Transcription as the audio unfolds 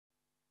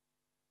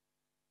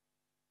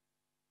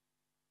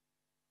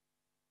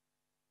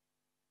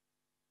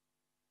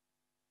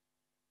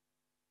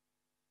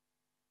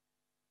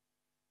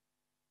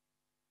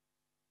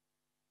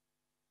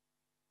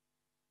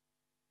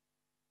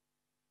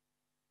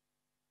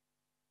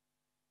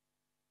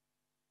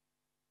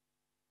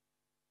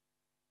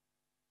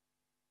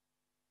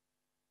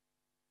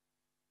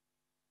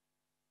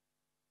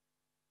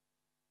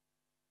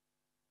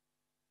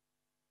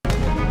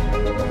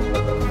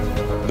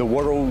the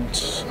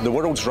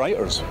world's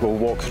writers will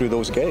walk through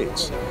those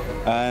gates.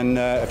 And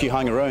if you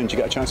hang around, you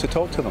get a chance to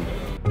talk to them.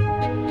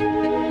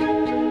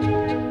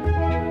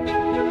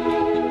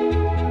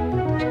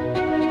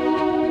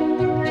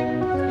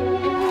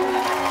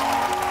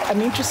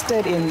 I'm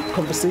interested in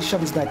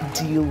conversations that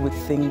deal with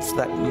things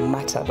that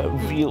matter, but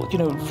real,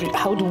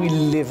 how do we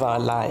live our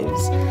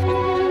lives?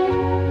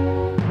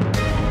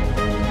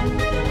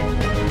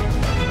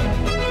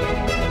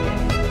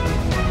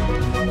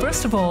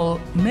 First of all,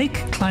 make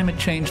climate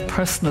change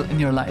personal in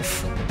your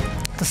life.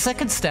 The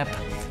second step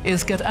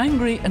is get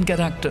angry and get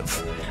active.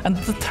 And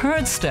the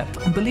third step,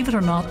 and believe it or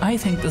not, I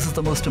think this is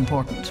the most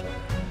important.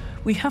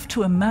 We have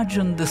to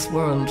imagine this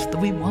world that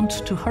we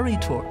want to hurry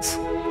towards.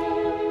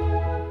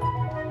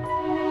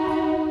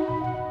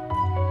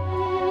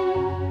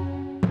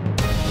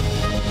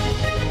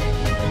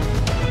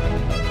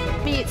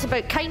 It's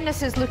about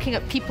kindness is looking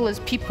at people as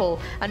people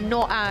and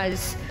not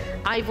as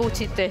I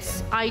voted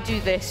this, I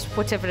do this,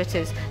 whatever it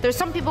is. There's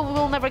some people we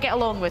will never get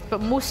along with, but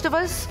most of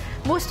us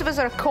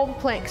are a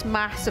complex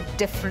mass of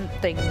different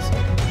things.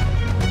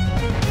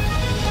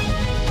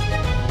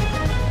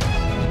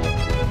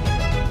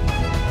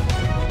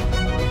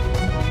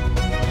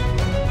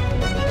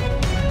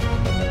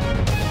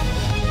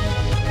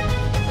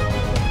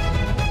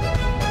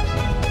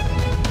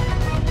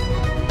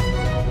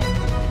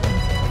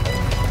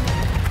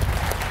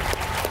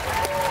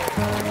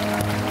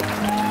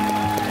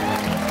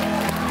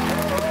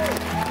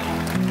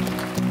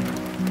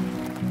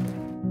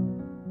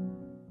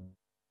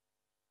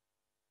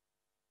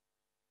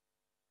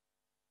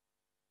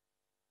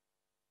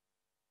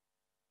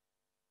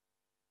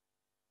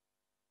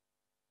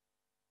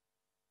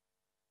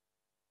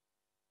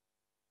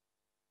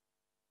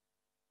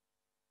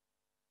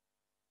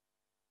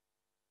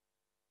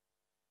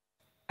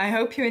 I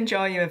hope you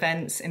enjoy your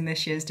events in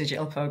this year's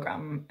digital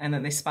programme and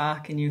that they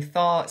spark in you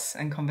thoughts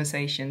and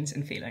conversations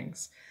and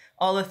feelings.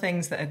 All the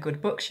things that a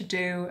good book should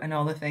do and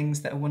all the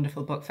things that a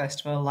wonderful book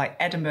festival like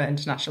Edinburgh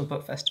International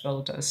Book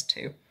Festival does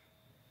too.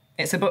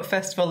 It's a book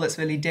festival that's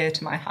really dear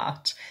to my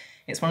heart.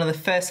 It's one of the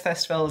first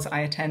festivals I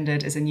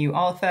attended as a new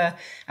author.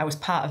 I was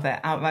part of their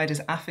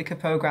Outriders Africa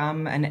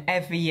programme, and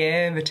every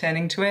year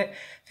returning to it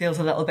feels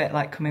a little bit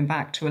like coming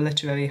back to a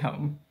literary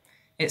home.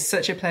 It's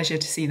such a pleasure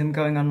to see them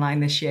going online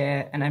this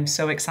year, and I'm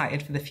so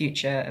excited for the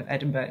future of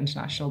Edinburgh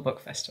International Book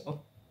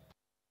Festival.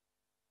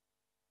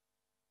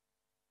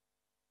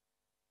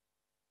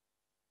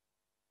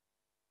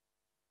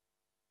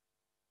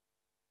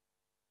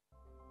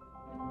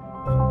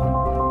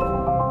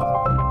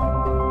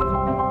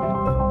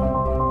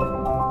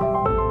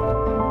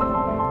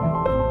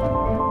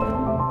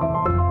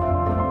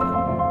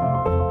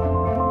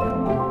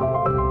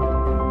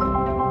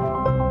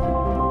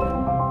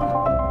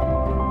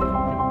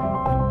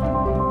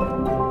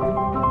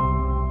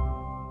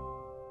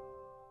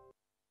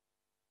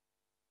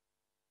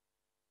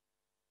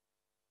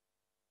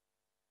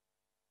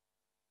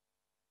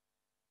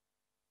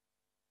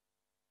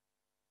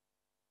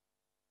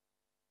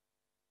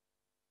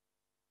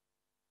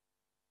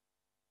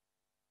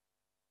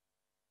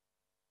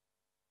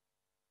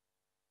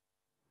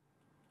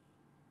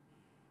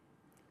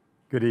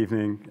 Good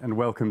evening and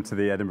welcome to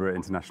the Edinburgh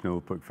International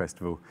Book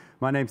Festival.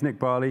 My name's Nick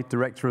Barley,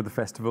 director of the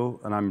festival,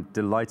 and I'm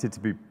delighted to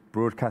be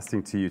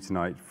broadcasting to you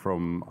tonight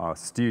from our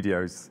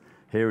studios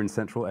here in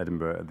central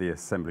Edinburgh at the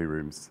Assembly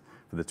Rooms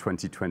for the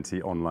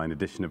 2020 online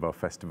edition of our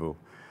festival.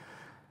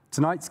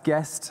 Tonight's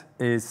guest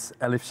is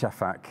Elif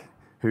Shafak,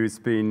 who's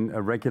been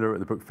a regular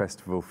at the book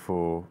festival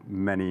for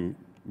many,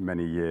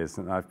 many years,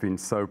 and I've been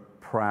so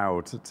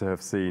proud to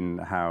have seen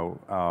how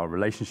our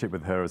relationship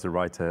with her as a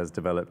writer has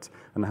developed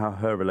and how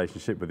her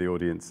relationship with the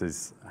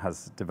audiences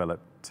has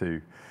developed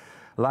too.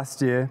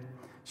 Last year,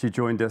 she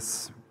joined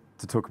us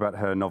to talk about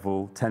her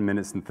novel, 10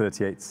 Minutes and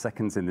 38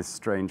 Seconds in This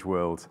Strange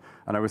World.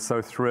 And I was so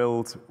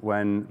thrilled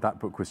when that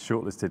book was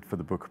shortlisted for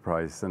the Booker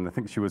Prize. And I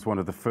think she was one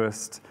of the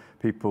first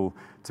people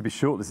to be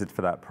shortlisted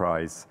for that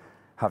prize,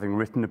 having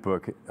written a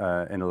book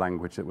in a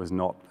language that was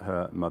not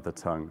her mother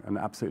tongue. An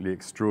absolutely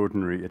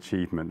extraordinary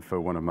achievement for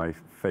one of my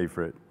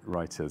favorite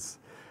writers.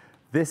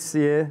 This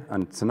year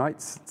and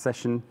tonight's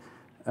session,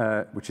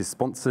 which is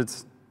sponsored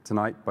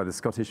tonight by the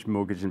Scottish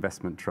Mortgage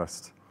Investment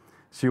Trust,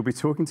 she'll be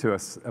talking to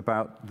us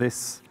about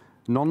this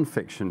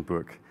non-fiction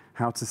book,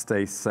 How to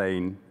Stay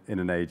Sane in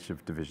an Age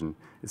of Division.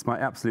 It's my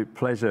absolute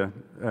pleasure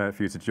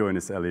for you to join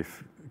us,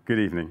 Elif. Good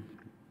evening.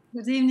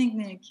 Good evening,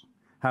 Nick.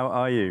 How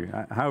are you?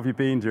 How have you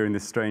been during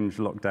this strange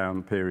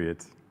lockdown period?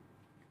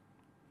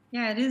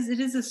 Yeah, it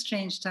is a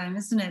strange time,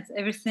 isn't it?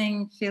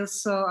 Everything feels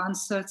so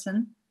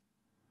uncertain.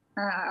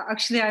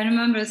 Actually, I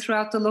remember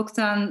throughout the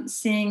lockdown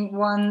seeing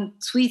one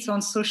tweet on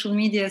social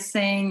media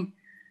saying,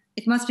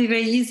 it must be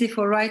very easy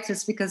for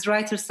writers because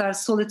writers are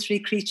solitary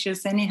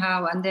creatures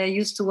anyhow, and they're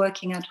used to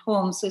working at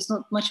home, so it's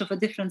not much of a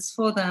difference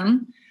for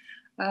them.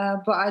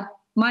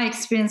 My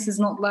experience is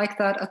not like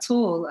that at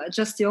all,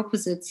 just the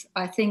opposite.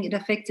 I think it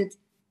affected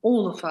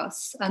all of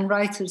us, and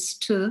writers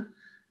too.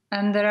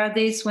 And there are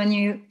days when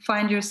you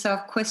find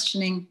yourself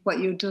questioning what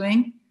you're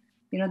doing.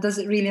 You know, does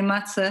it really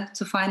matter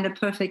to find a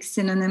perfect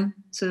synonym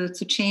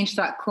to change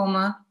that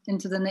comma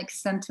into the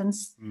next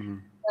sentence? Mm-hmm.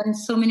 And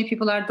so many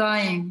people are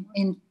dying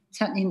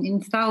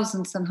in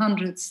thousands and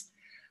hundreds.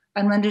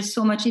 And when there's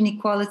so much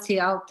inequality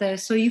out there,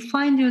 so you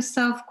find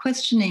yourself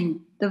questioning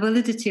the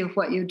validity of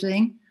what you're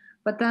doing.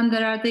 But then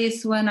there are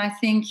days when I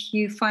think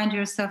you find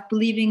yourself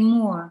believing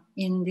more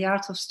in the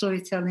art of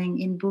storytelling,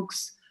 in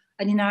books,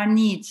 and in our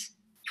need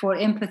for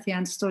empathy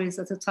and stories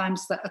at a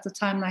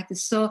time like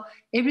this. So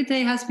every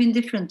day has been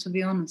different, to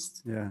be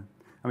honest. Yeah.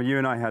 I mean, you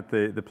and I had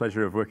the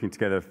pleasure of working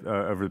together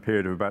over the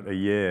period of about a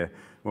year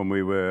when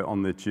we were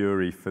on the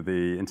jury for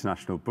the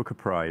International Booker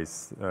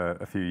Prize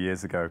a few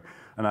years ago.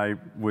 And I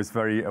was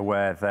very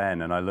aware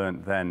then, and I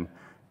learned then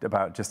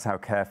about just how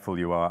careful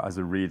you are as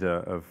a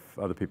reader of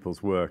other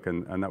people's work,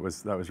 and that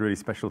was really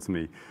special to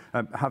me.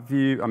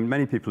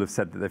 Many people have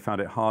said that they found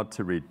it hard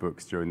to read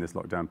books during this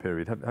lockdown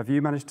period. Have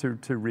you managed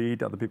to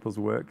read other people's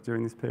work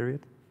during this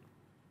period?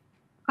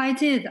 I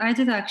did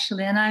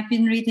actually, and I've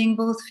been reading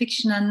both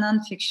fiction and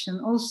non-fiction.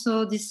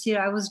 Also this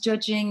year I was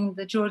judging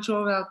the George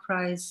Orwell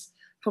Prize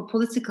for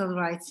political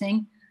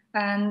writing,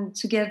 and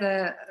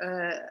together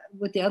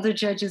with the other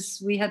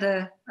judges, we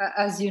had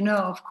as you know,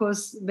 of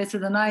course, better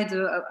than I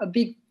do, a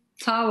big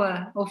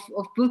tower of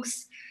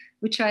books,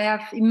 which I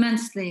have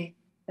immensely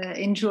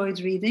enjoyed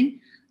reading.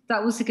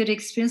 That was a good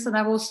experience. And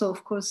I've also,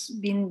 of course,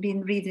 been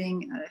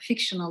reading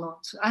fiction a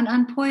lot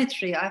and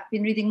poetry. I've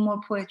been reading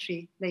more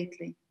poetry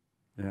lately.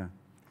 Yeah.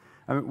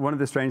 I mean, one of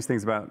the strange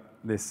things about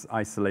this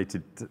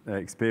isolated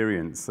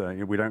experience,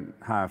 we don't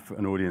have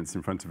an audience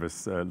in front of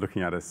us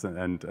looking at us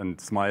and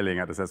smiling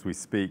at us as we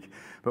speak,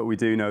 but we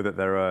do know that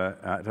there are,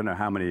 I don't know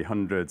how many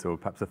hundreds or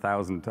perhaps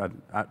 1,000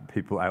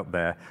 people out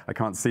there. I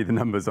can't see the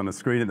numbers on the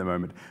screen at the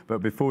moment,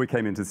 but before we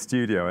came into the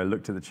studio, I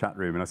looked at the chat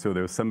room and I saw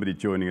there was somebody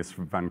joining us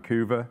from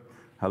Vancouver.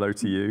 Hello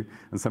to you,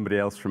 and somebody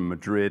else from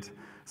Madrid.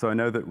 So I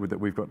know that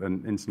we've got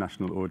an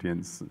international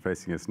audience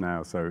facing us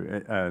now.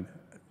 So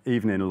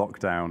even in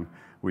lockdown,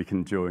 we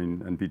can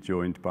join and be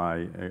joined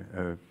by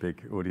a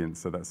big audience.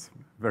 So that's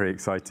very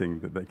exciting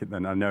that they can,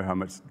 and I know how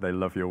much they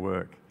love your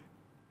work.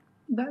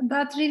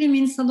 That really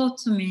means a lot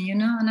to me, you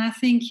know, and I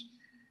think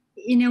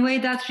in a way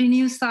that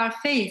renews our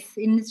faith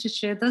in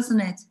literature,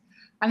 doesn't it?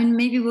 I mean,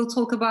 maybe we'll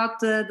talk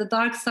about the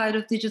dark side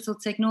of digital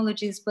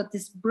technologies, but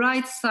this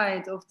bright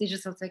side of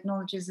digital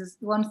technologies is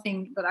one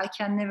thing that I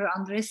can never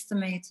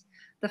underestimate.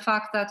 The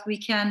fact that we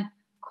can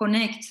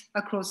connect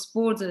across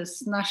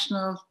borders,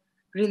 national,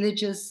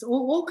 religious,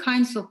 all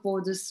kinds of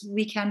borders,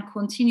 we can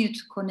continue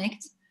to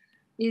connect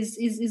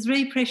is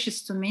very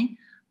precious to me.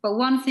 But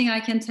one thing I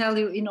can tell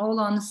you in all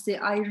honesty,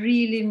 I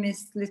really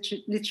missed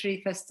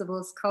literary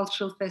festivals,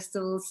 cultural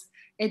festivals,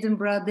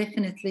 Edinburgh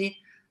definitely.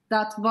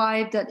 That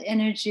vibe, that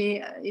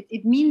energy,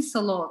 it means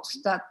a lot,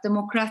 that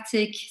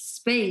democratic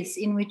space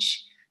in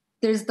which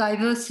there's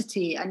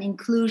diversity and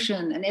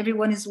inclusion and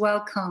everyone is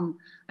welcome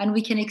and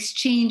we can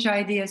exchange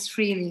ideas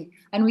freely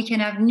and we can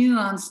have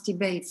nuanced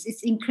debates.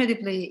 It's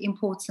incredibly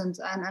important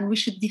and we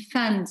should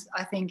defend,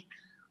 I think,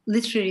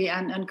 literary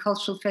and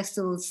cultural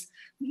festivals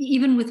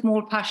even with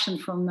more passion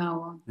from now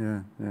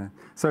on. Yeah.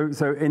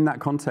 So in that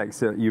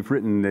context, you've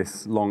written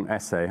this long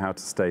essay, How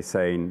to Stay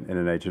Sane in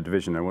an Age of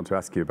Division. I want to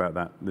ask you about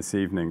that this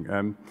evening.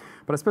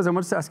 But I suppose I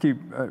wanted to ask you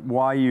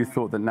why you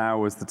thought that now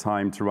was the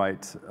time to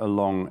write a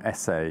long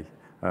essay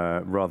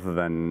rather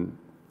than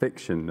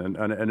fiction.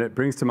 And it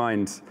brings to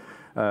mind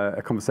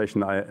a conversation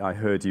that I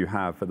heard you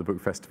have at the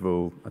book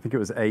festival, I think it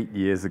was 8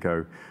 years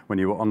ago, when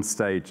you were on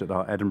stage at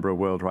our Edinburgh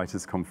World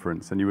Writers'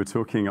 Conference, and you were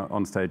talking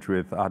on stage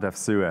with Adaf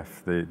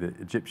Suef, the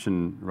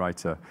Egyptian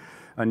writer,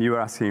 and you were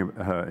asking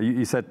her,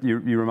 you said, you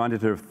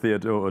reminded her of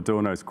Theodore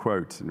Adorno's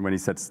quote, when he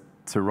said,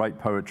 to write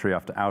poetry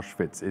after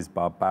Auschwitz is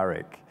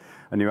barbaric.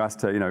 And you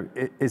asked her, you know,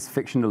 is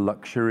fiction a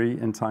luxury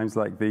in times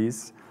like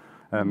these?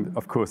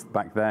 Of course,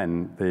 back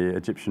then, the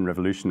Egyptian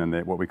revolution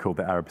and what we call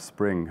the Arab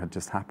Spring had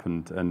just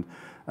happened. And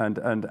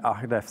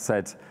Ahdaf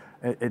said,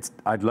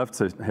 I'd love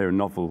to hear a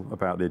novel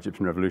about the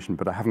Egyptian revolution,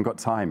 but I haven't got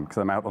time because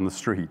I'm out on the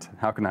street.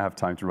 How can I have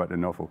time to write a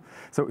novel?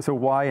 So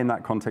why, in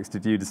that context,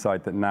 did you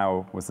decide that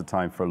now was the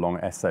time for a long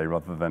essay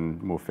rather than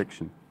more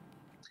fiction?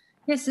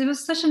 Yes, it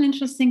was such an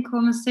interesting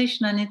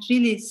conversation, and it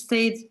really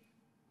stayed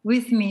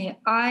with me.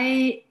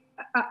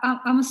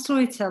 I'm a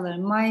storyteller.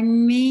 My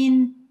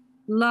main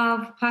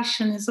love,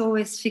 passion is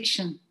always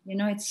fiction. You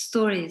know, it's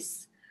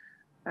stories.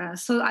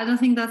 So I don't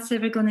think that's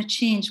ever going to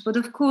change. But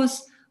of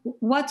course,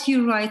 what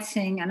you're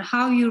writing and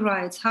how you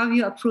write, how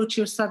you approach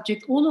your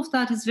subject, all of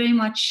that is very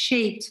much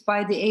shaped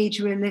by the age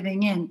we're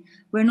living in.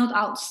 We're not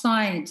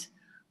outside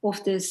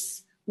of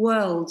this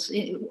world,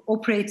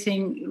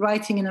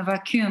 writing in a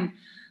vacuum.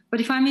 But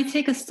if I may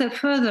take a step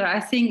further, I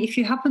think if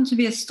you happen to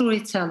be a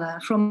storyteller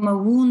from a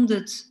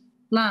wounded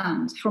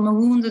land, from a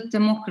wounded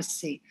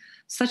democracy,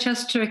 such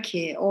as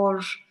Turkey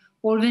or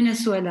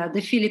Venezuela, the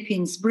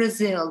Philippines,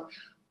 Brazil,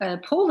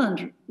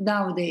 Poland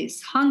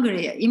nowadays,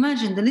 Hungary,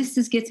 imagine the list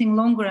is getting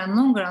longer and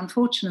longer,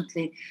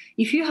 unfortunately.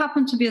 If you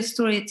happen to be a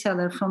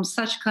storyteller from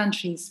such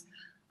countries,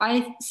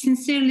 I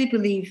sincerely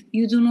believe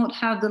you do not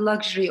have the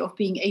luxury of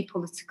being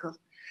apolitical.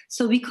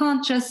 So we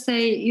can't just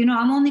say, you know,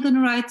 I'm only going to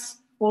write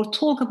or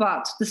talk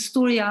about the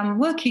story I'm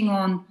working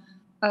on,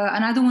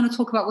 and I don't want to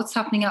talk about what's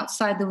happening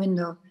outside the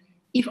window.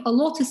 If a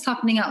lot is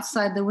happening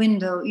outside the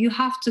window, you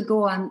have to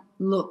go and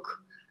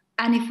look.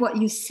 And if what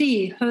you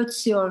see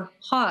hurts your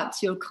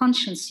heart, your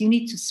conscience, you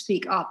need to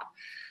speak up.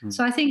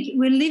 So I think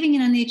we're living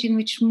in an age in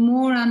which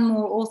more and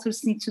more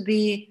authors need to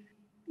be,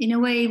 in a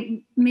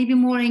way, maybe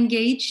more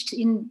engaged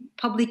in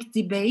public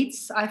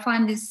debates. I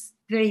find this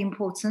very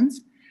important.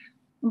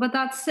 But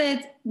that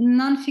said,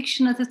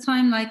 nonfiction at a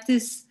time like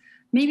this,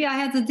 maybe I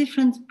had a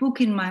different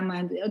book in my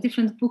mind, a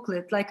different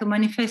booklet, like a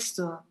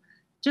manifesto.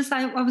 Just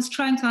I was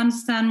trying to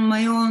understand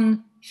my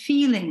own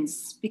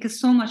feelings because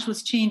so much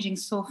was changing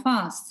so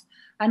fast.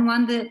 And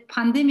when the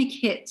pandemic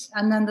hit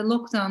and then the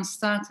lockdown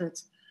started,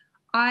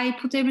 I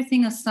put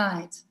everything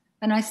aside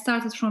and I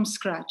started from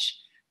scratch.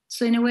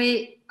 So in a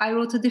way, I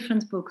wrote a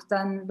different book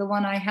than the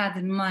one I had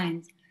in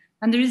mind.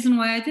 And the reason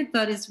why I did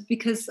that is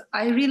because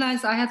I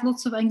realized I had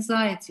lots of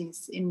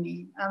anxieties in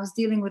me. I was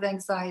dealing with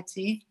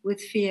anxiety,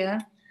 with fear,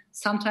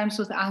 sometimes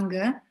with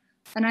anger.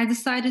 And I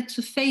decided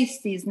to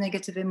face these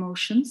negative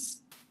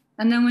emotions.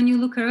 And then when you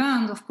look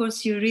around, of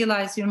course, you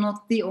realize you're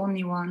not the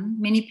only one.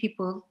 Many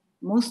people,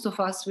 most of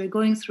us, we're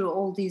going through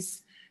all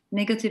these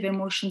negative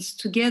emotions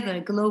together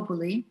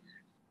globally.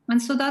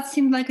 And so that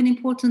seemed like an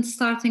important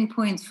starting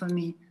point for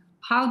me.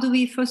 How do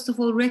we, first of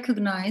all,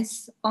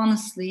 recognize,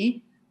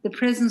 honestly, the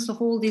presence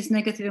of all these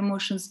negative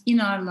emotions in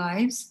our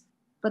lives?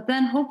 But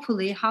then,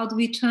 hopefully, how do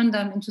we turn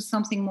them into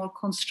something more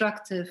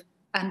constructive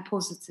and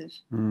positive?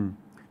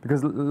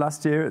 Because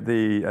last year at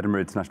the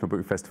Edinburgh International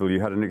Book Festival, you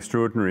had an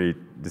extraordinary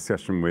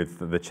discussion with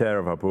the chair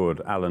of our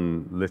board,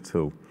 Alan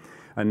Little.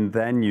 And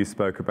then you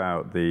spoke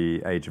about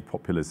the age of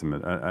populism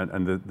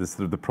and the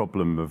sort of the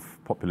problem of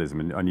populism,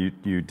 and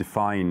you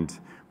defined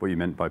what you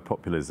meant by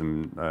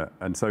populism.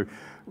 And so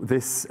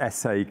this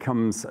essay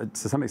comes,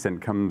 to some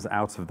extent, comes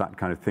out of that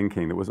kind of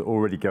thinking that was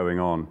already going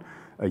on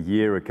a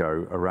year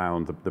ago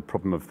around the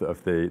problem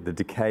of the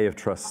decay of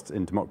trust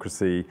in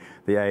democracy,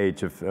 the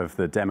age of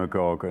the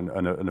demagogue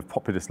and of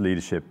populist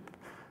leadership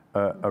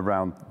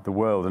around the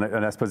world.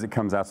 And I suppose it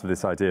comes out of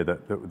this idea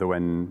that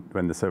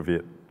when the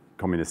Soviet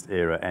communist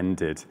era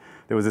ended,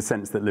 there was a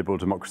sense that liberal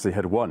democracy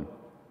had won,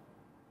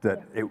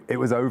 that it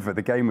was over,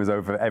 the game was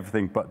over,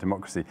 everything but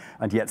democracy.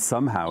 And yet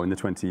somehow in the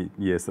 20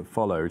 years that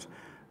followed,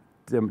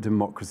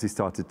 democracy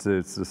started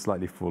to sort of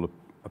slightly fall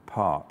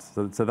apart.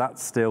 So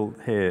that's still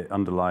here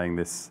underlying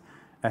this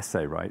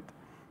essay, right?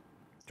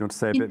 Do you want to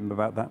say a bit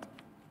about that?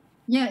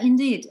 Yeah,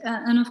 indeed.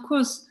 And of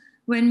course,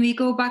 when we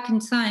go back in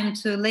time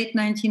to late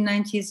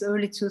 1990s,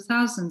 early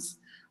 2000s,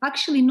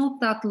 actually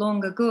not that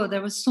long ago,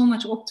 there was so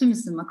much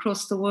optimism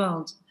across the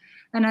world.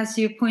 And as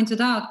you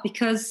pointed out,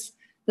 because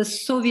the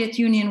Soviet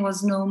Union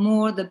was no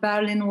more, the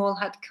Berlin Wall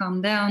had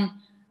come down,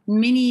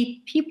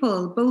 many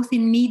people, both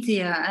in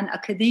media and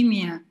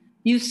academia,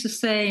 used to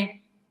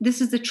say, this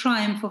is the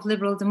triumph of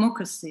liberal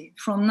democracy.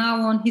 From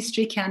now on,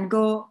 history can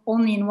go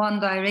only in one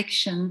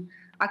direction.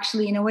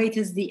 Actually, in a way, it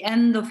is the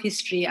end of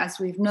history as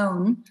we've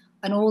known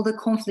and all the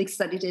conflicts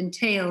that it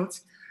entailed.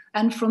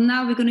 And from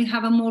now, we're going to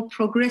have a more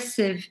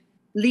progressive,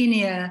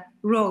 linear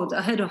road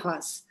ahead of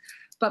us.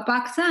 But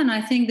back then, I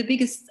think the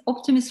biggest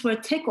optimists were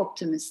tech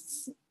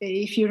optimists.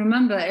 If you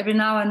remember, every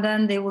now and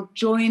then they would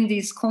join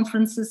these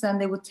conferences and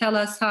they would tell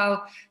us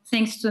how,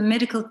 thanks to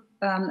medical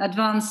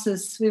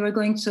advances, we were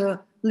going to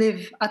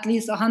live at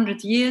least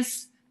 100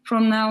 years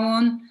from now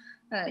on.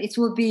 It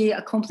will be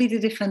a completely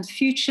different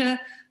future.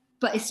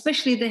 But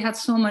especially they had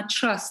so much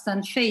trust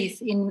and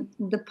faith in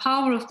the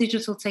power of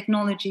digital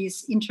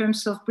technologies in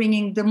terms of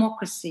bringing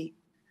democracy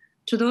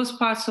to those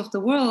parts of the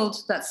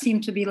world that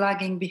seem to be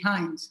lagging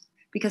behind.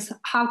 Because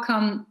how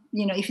come,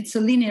 if it's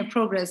a linear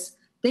progress,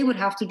 they would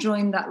have to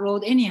join that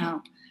road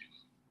anyhow.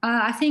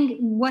 I think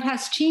what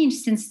has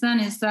changed since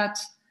then is that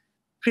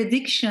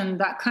prediction,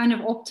 that kind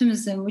of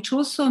optimism, which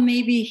also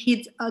maybe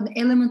hid an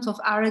element of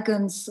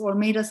arrogance or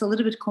made us a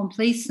little bit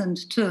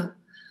complacent too.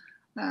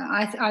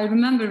 I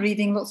remember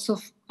reading lots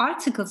of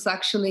articles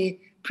actually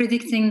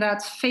predicting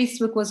that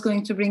Facebook was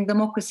going to bring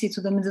democracy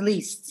to the Middle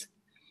East,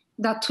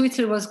 that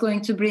Twitter was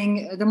going to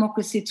bring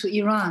democracy to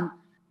Iran.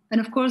 And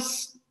of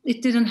course,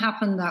 it didn't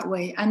happen that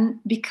way. And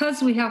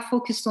because we have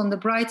focused on the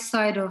bright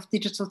side of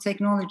digital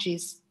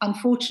technologies,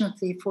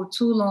 unfortunately, for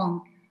too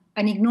long,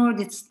 and ignored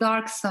its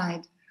dark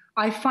side,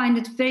 I find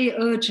it very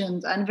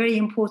urgent and very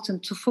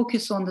important to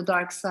focus on the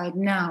dark side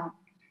now,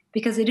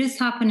 because it is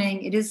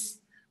happening, it is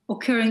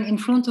occurring in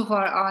front of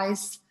our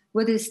eyes,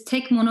 whether it's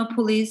tech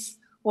monopolies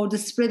or the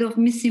spread of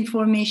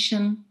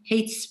misinformation,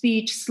 hate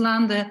speech,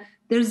 slander.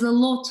 There's a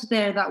lot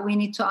there that we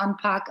need to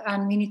unpack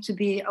and we need to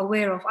be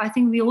aware of. I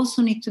think we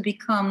also need to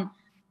become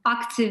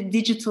active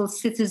digital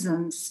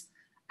citizens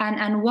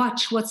and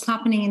watch what's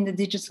happening in the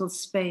digital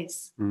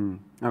space. I mean,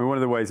 one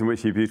of the ways in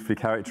which you beautifully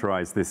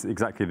characterize this,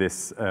 exactly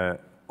this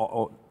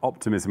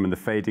optimism and the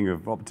fading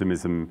of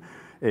optimism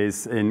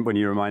is when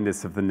you remind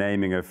us of the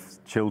naming of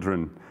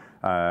children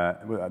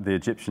the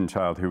Egyptian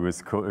child who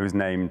was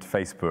named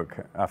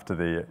Facebook after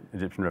the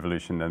Egyptian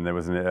revolution, and there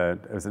was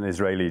an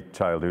Israeli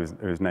child who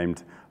was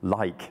named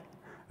Like.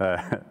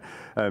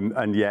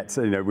 And yet,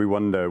 we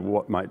wonder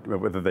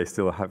whether they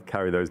still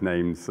carry those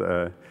names.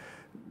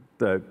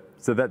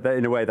 So that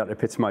in a way that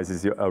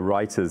epitomizes a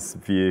writer's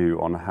view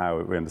on how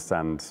we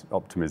understand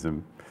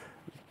optimism.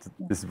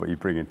 This is what you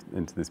bring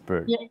into this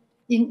book. Yeah,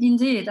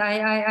 indeed.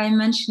 I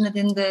mentioned it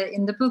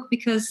in the book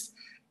because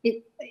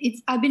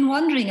I've been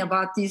wondering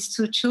about these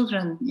two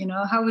children.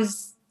 How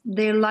is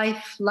their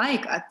life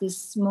like at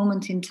this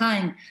moment in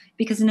time?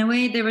 Because in a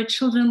way, they were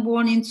children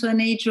born into an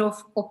age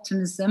of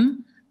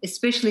optimism,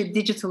 especially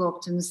digital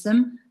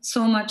optimism,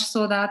 so much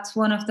so that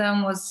one of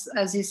them was,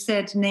 as you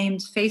said,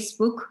 named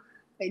Facebook.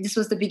 This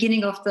was the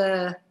beginning of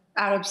the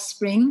Arab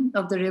Spring,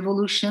 of the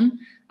revolution.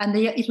 And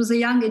it was a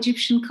young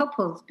Egyptian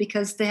couple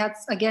because they had,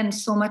 again,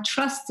 so much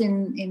trust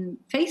in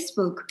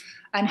Facebook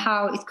and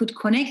how it could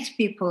connect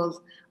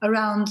people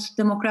around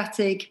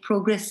democratic,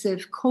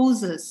 progressive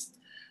causes.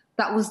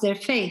 That was their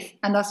faith.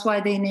 And that's why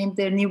they named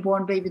their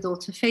newborn baby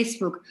daughter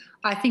Facebook.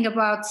 I think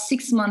about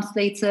 6 months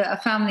later, a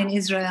family in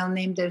Israel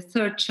named their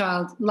third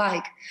child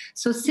Like.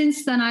 So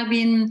since then, I've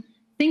been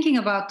thinking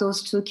about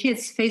those two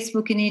kids,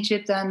 Facebook in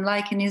Egypt and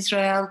Like in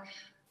Israel.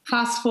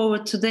 Fast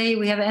forward today,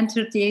 we have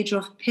entered the age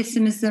of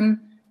pessimism,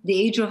 the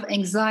age of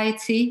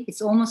anxiety.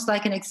 It's almost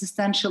like an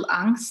existential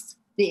angst,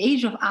 the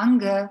age of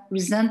anger,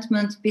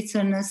 resentment,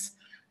 bitterness,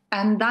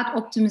 and that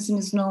optimism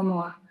is no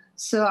more.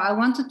 So I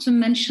wanted to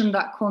mention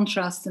that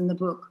contrast in the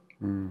book.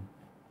 Mm.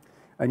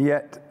 And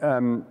yet,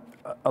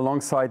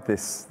 alongside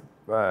this,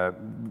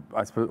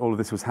 I suppose all of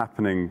this was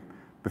happening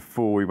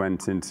before we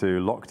went into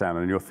lockdown,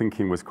 and your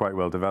thinking was quite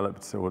well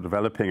developed, or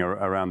developing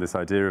around this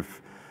idea of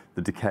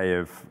the decay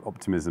of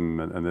optimism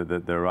and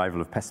the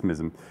arrival of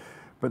pessimism.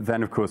 But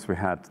then, of course, we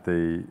had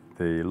the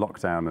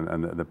lockdown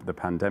and the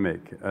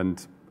pandemic,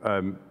 and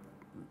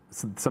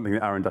something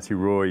that Arundhati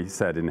Roy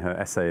said in her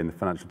essay in the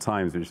Financial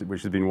Times,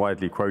 which has been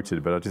widely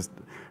quoted, but I'll just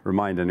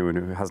remind anyone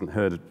who hasn't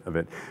heard of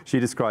it. She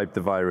described the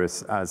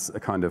virus as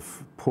a kind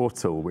of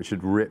portal which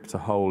had ripped a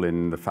hole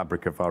in the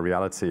fabric of our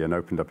reality and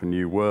opened up a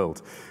new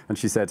world. And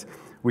she said,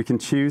 "We can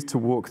choose to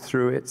walk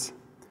through it,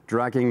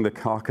 dragging the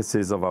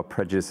carcasses of our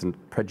prejudice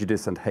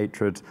and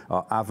hatred,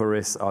 our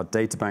avarice, our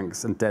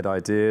databanks and dead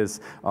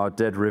ideas, our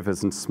dead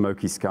rivers and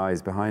smoky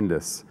skies behind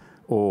us.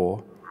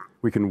 Or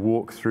we can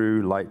walk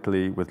through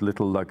lightly with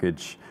little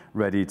luggage,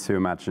 ready to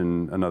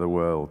imagine another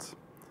world."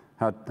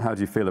 How do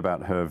you feel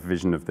about her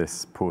vision of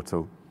this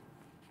portal?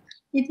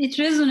 It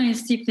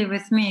resonates deeply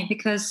with me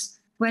because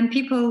when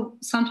people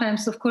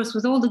sometimes, of course,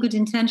 with all the good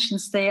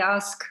intentions, they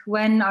ask,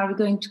 when are we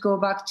going to go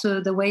back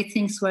to the way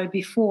things were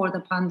before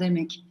the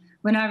pandemic?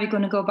 When are we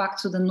going to go back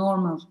to the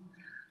normal?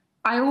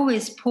 I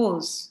always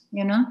pause,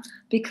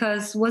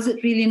 because was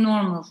it really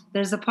normal?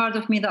 There's a part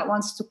of me that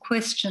wants to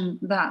question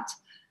that.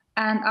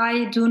 And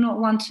I do not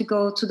want to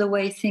go to the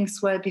way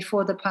things were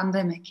before the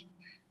pandemic,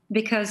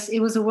 because it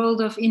was a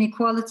world of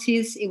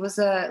inequalities. It was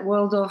a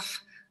world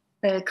of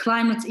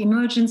climate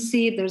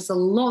emergency. There's a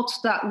lot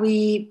that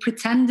we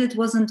pretended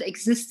wasn't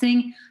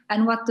existing.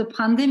 And what the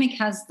pandemic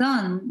has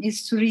done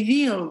is to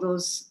reveal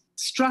those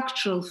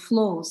structural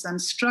flaws and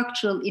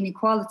structural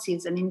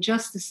inequalities and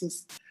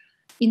injustices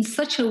in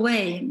such a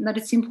way that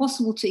it's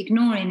impossible to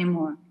ignore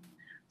anymore.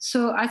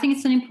 So I think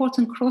it's an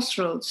important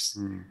crossroads.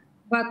 Mm.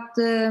 But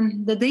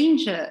the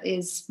danger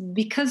is,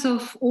 because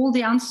of all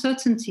the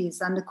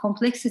uncertainties and the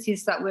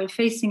complexities that we're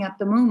facing at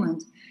the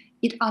moment,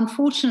 it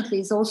unfortunately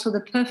is also the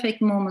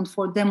perfect moment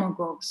for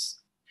demagogues.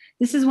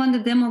 This is when the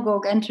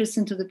demagogue enters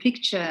into the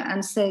picture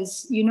and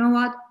says, you know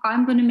what,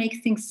 I'm going to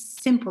make things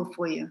simple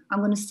for you. I'm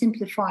going to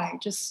simplify,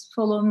 just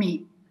follow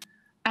me.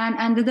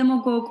 And the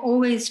demagogue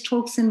always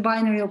talks in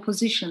binary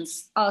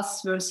oppositions,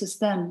 us versus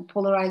them,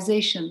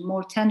 polarization,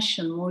 more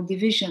tension, more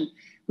division.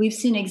 We've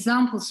seen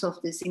examples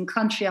of this in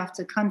country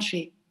after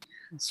country.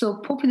 So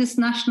populist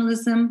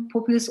nationalism,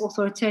 populist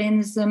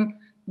authoritarianism,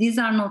 these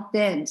are not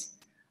dead.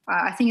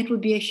 I think it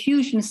would be a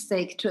huge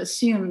mistake to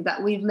assume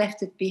that we've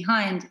left it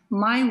behind.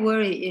 My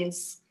worry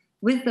is,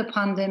 with the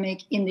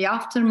pandemic, in the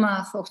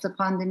aftermath of the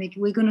pandemic,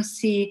 we're going to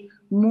see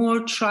more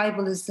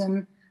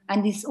tribalism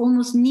and this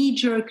almost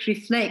knee-jerk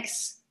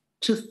reflex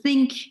to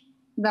think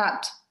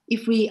that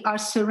if we are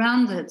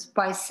surrounded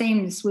by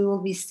sameness, we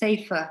will be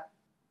safer.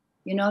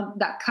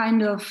 That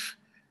kind of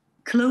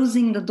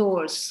closing the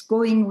doors,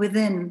 going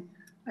within,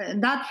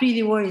 that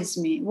really worries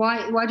me.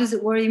 Why does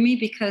it worry me?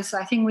 Because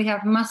I think we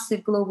have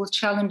massive global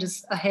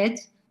challenges ahead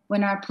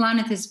when our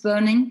planet is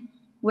burning,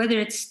 whether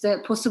it's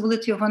the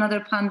possibility of another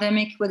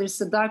pandemic, whether it's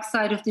the dark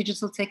side of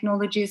digital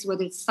technologies,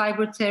 whether it's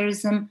cyber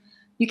terrorism.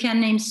 You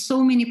can name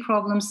so many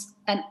problems.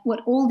 And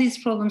what all these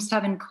problems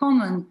have in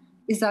common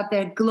is that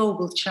they're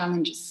global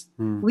challenges.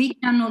 Mm. We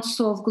cannot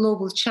solve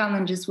global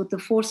challenges with the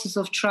forces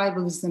of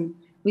tribalism.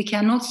 We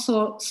cannot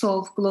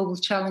solve global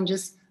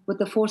challenges with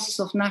the forces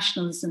of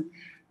nationalism.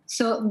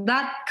 So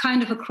that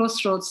kind of a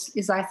crossroads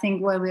is, I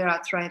think, where we're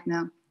at right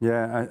now.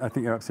 Yeah, I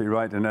think you're absolutely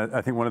right. And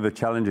I think one of the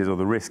challenges or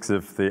the risks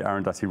of the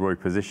Arundhati Roy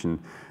position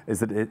is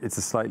that it's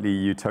a slightly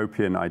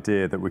utopian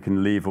idea that we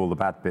can leave all the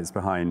bad bits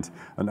behind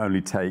and only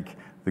take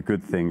the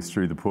good things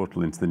through the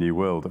portal into the new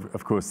world.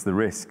 Of course, the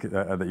risk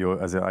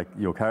that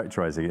you're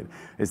characterizing it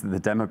is that the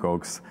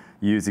demagogues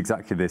use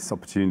exactly this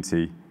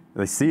opportunity.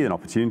 They see an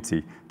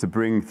opportunity to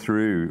bring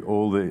through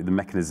all the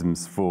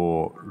mechanisms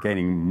for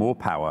gaining more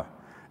power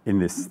in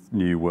this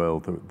new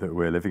world that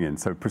we're living in.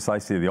 So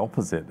precisely the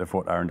opposite of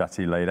what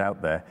Arundhati laid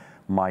out there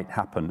might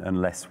happen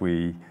unless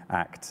we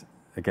act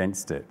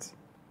against it.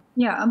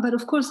 Yeah, but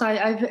of course,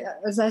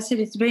 as I said,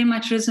 it very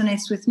much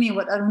resonates with me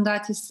what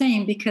Arundhati is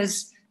saying,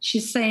 because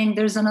she's saying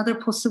there's another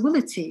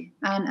possibility,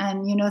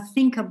 and you know,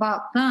 think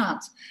about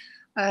that.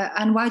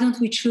 And why don't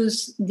we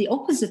choose the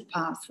opposite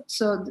path?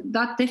 So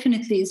that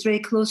definitely is very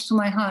close to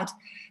my heart.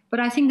 But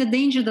I think the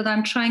danger that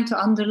I'm trying to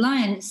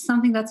underline is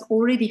something that's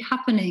already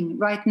happening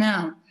right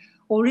now.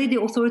 Already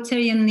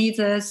authoritarian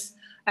leaders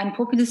and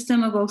populist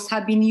demagogues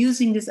have been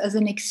using this as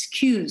an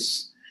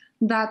excuse.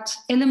 That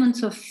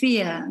element of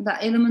fear, that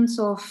element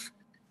of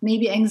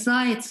maybe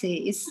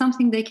anxiety is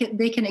something they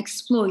can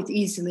exploit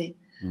easily.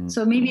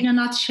 So maybe in a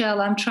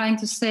nutshell, I'm trying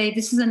to say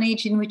this is an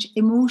age in which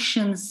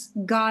emotions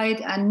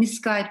guide and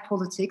misguide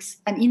politics,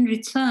 and in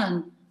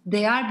return,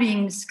 they are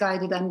being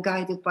misguided and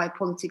guided by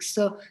politics.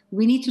 So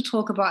we need to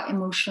talk about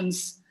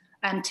emotions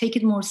and take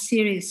it more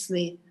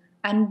seriously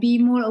and be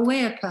more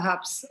aware,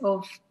 perhaps,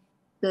 of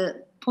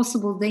the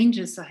possible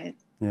dangers ahead.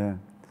 Yeah.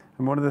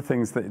 And one of the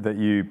things that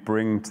you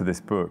bring to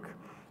this book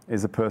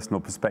is a personal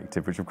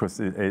perspective, which, of course,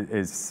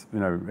 is you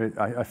know,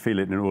 I feel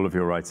it in all of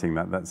your writing,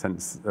 that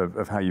sense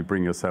of how you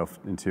bring yourself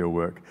into your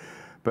work.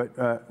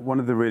 But one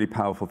of the really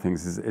powerful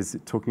things is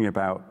talking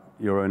about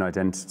your own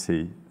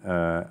identity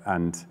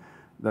and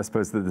I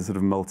suppose the sort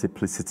of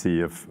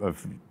multiplicity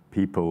of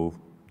people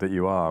that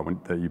you are,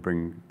 that you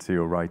bring to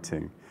your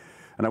writing.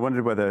 And I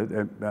wondered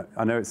whether,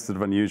 I know it's sort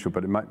of unusual,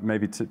 but it might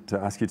maybe to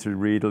ask you to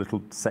read a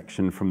little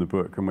section from the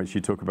book in which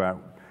you talk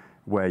about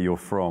where you're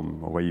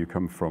from or where you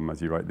come from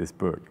as you write this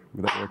book.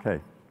 Would that be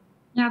okay?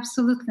 Yeah,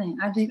 absolutely.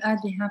 I'd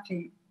be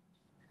happy.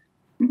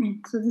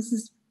 So this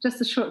is just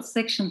a short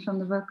section from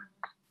the book.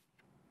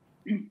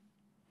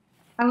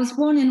 I was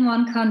born in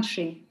one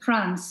country,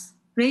 France,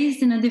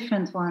 raised in a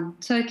different one,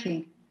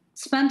 Turkey,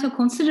 spent a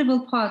considerable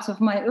part of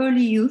my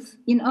early youth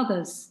in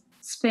others,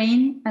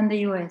 Spain and the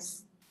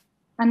US.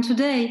 And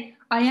today,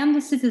 I am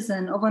the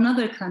citizen of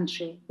another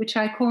country, which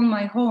I call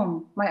my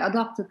home, my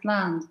adopted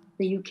land,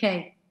 the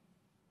UK.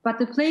 But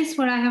the place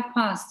where I have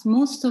passed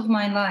most of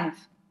my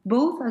life,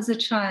 both as a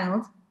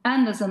child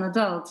and as an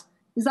adult,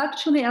 is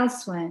actually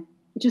elsewhere.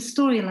 It is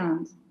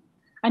Storyland.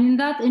 And in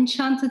that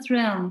enchanted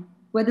realm,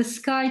 where the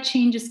sky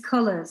changes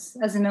colors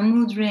as in a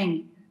mood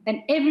ring,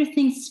 and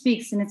everything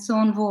speaks in its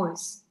own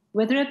voice,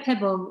 whether a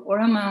pebble or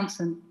a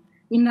mountain,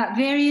 in that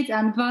varied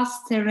and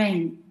vast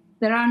terrain,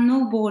 there are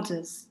no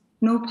borders,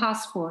 no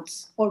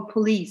passports or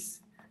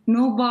police,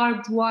 no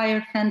barbed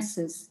wire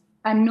fences,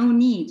 and no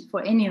need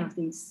for any of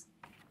these.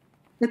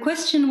 The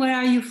question, where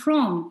are you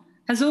from,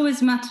 has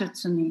always mattered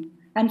to me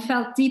and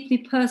felt deeply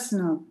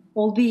personal,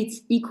 albeit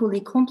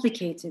equally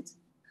complicated.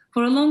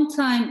 For a long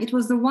time, it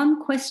was the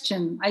one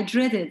question I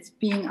dreaded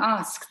being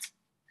asked.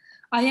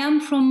 I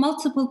am from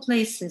multiple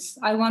places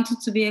I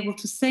wanted to be able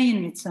to say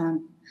in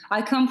return.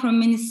 I come from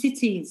many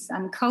cities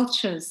and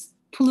cultures,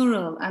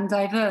 plural and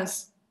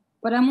diverse,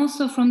 but I'm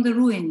also from the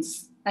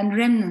ruins and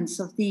remnants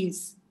of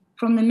these,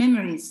 from the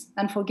memories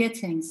and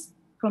forgettings,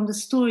 from the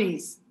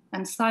stories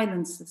and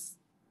silences.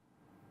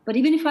 But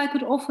even if I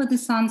could offer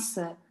this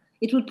answer,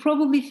 it would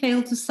probably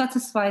fail to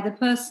satisfy the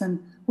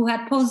person who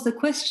had posed the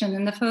question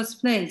in the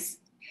first place.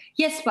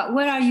 Yes, but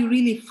where are you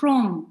really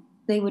from?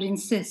 They would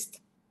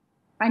insist.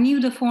 I knew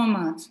the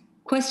format,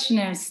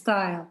 questionnaire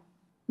style.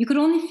 You could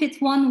only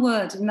fit one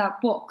word in that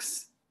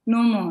box,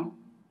 no more.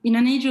 In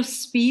an age of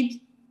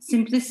speed,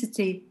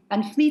 simplicity,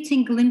 and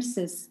fleeting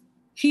glimpses,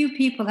 few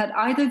people had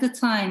either the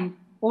time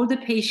or the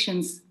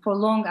patience for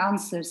long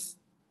answers.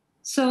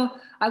 So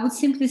I would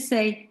simply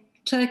say,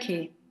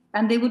 Turkey,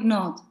 and they would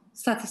nod,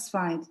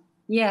 satisfied.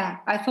 Yeah,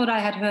 I thought I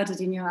had heard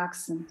it in your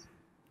accent.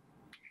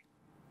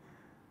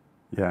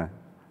 Yeah,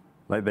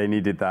 like they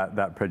needed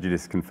that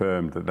prejudice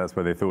confirmed, that's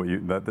where they thought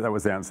that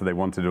was the answer they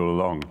wanted all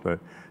along. But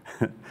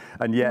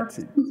and yet,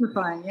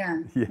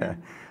 yeah,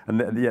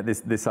 and yet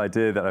this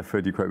idea that I've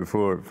heard you quote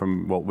before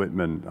from Walt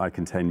Whitman, "I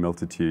contain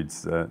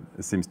multitudes,"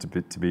 seems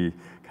to be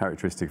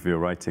characteristic of your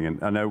writing.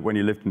 And I know when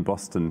you lived in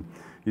Boston,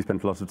 you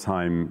spent a lot of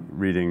time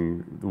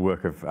reading the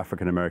work of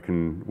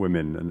African-American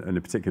women, and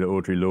in particular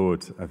Audre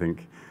Lorde, I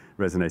think,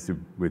 resonated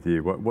with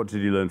you. What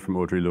did you learn from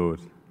Audre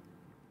Lorde?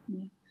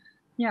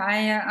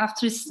 Yeah,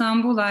 after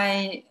Istanbul,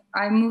 I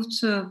moved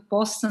to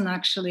Boston,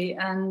 actually,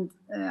 and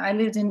I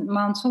lived in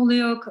Mount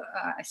Holyoke.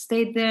 I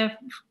stayed there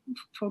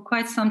for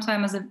quite some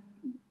time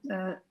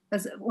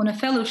on a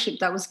fellowship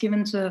that was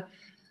given to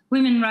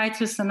women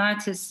writers and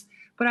artists.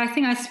 But I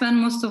think I spent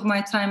most of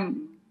my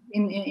time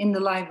in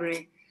the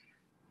library.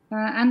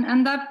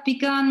 And that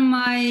began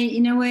my,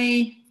 in a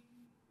way,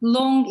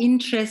 long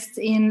interest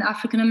in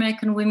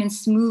African-American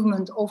women's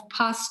movement of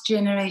past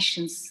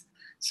generations.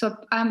 So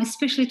I'm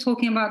especially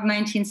talking about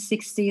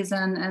 1960s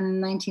and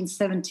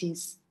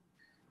 1970s.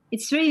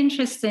 It's very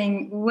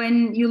interesting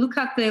when you look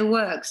at their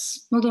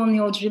works, not only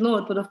Audre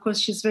Lorde, but of course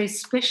she's very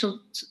special,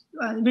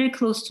 very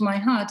close to my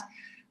heart.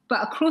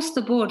 But across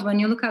the board, when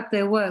you look at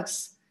their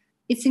works,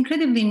 it's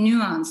incredibly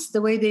nuanced,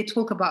 the way they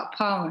talk about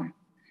power.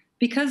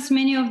 Because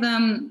many of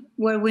them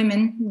were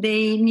women,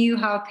 they knew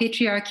how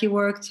patriarchy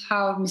worked,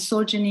 how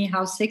misogyny,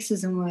 how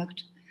sexism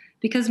worked.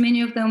 Because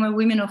many of them were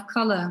women of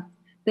color,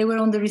 they were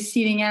on the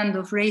receiving end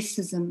of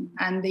racism,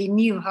 and they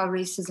knew how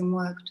racism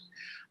worked.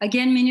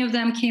 Again, many of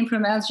them came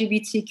from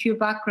LGBTQ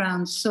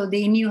backgrounds, so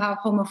they knew how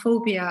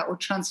homophobia or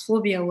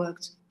transphobia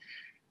worked.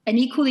 And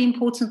equally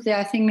importantly,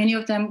 I think many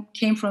of them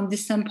came from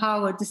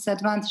disempowered,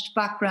 disadvantaged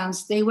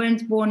backgrounds. They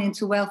weren't born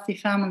into wealthy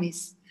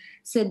families.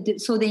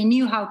 So they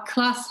knew how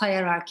class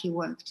hierarchy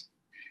worked.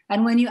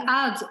 And when you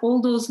add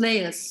all those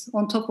layers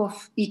on top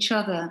of each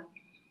other,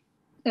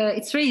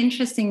 it's very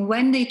interesting.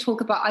 When they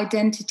talk about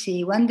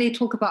identity, when they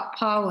talk about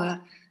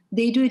power,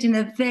 they do it in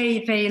a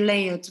very, very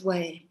layered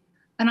way.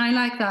 And I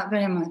like that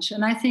very much.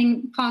 And I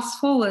think fast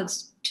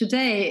forwards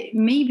today,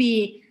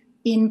 maybe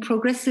in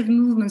progressive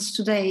movements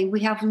today, we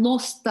have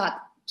lost that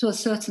to a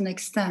certain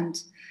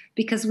extent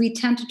because we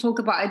tend to talk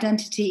about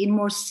identity in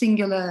more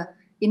singular,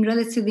 in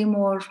relatively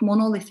more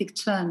monolithic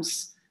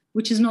terms,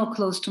 which is not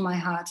close to my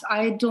heart.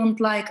 I don't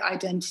like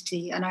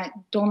identity, and I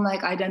don't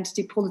like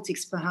identity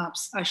politics,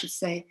 perhaps, I should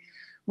say.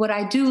 What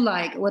I do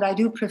like, what I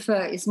do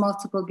prefer is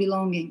multiple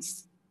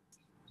belongings.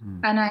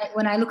 And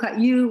when I look at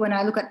you, when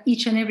I look at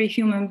each and every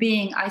human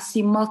being, I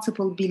see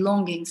multiple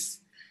belongings.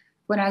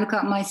 When I look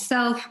at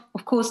myself,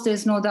 of course,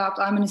 there's no doubt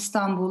I'm an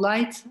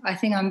Istanbulite. I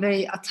think I'm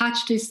very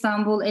attached to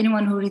Istanbul.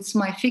 Anyone who reads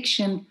my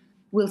fiction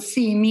will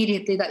see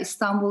immediately that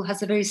Istanbul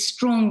has a very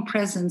strong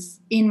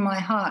presence in my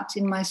heart,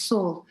 in my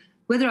soul,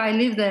 whether I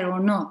live there or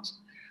not.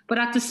 But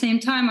at the same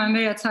time, I'm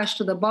very attached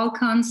to the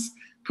Balkans.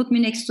 Put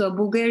me next to a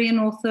Bulgarian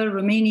author,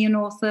 Romanian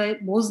author,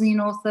 Bosnian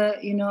author,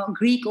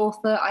 Greek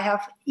author. I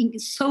have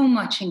so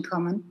much in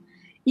common.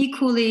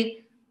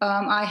 Equally,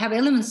 I have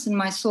elements in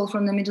my soul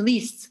from the Middle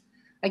East.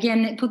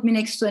 Again, put me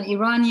next to an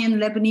Iranian,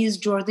 Lebanese,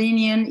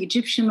 Jordanian,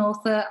 Egyptian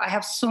author. I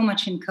have so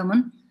much in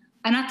common.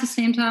 And at the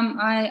same time,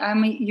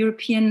 I'm a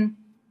European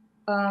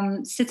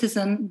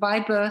citizen by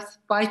birth,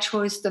 by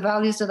choice, the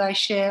values that I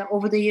share.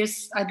 Over the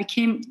years, I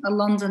became a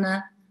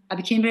Londoner. I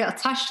became very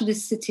attached to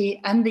this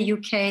city and the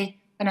UK,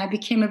 and I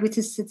became a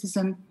British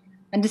citizen.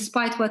 And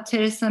despite what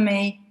Theresa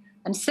May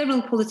and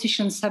several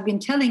politicians have been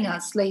telling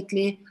us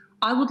lately,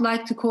 I would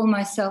like to call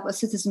myself a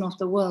citizen of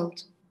the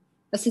world,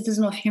 a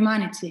citizen of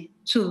humanity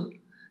too.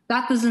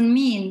 That doesn't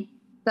mean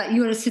that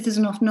you're a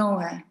citizen of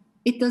nowhere.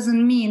 It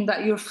doesn't mean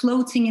that you're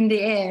floating in the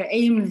air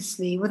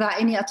aimlessly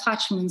without any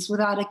attachments,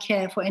 without a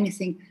care for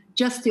anything.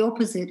 Just the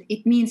opposite.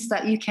 It means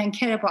that you can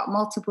care about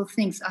multiple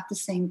things at the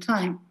same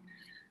time.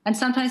 And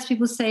sometimes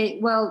people say,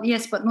 well,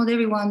 yes, but not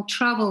everyone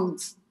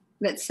travels,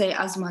 let's say,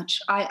 as much.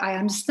 I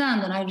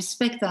understand and I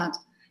respect that.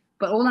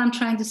 But all I'm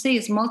trying to say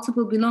is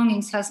multiple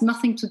belongings has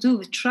nothing to do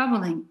with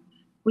traveling.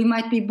 We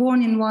might be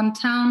born in one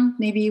town,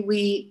 maybe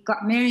we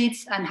got married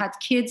and had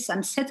kids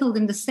and settled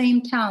in the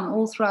same town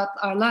all throughout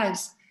our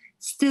lives.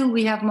 Still,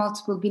 we have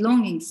multiple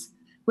belongings.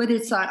 Whether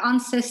it's our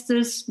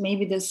ancestors,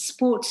 maybe the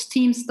sports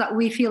teams that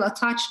we feel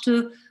attached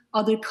to,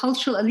 other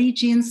cultural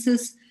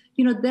allegiances.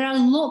 There are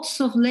lots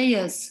of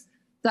layers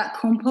that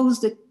compose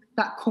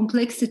that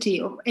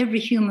complexity of every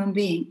human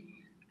being.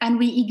 And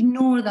we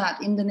ignore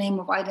that in the name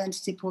of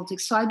identity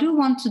politics. So I do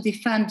want to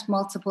defend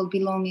multiple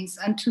belongings.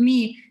 And to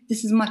me,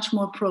 this is much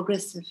more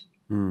progressive.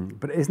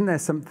 But isn't there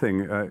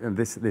something,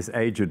 this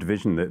age of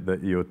division that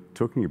you're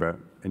talking about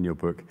in your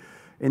book?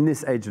 In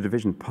this age of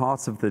division,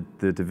 part of the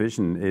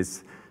division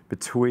is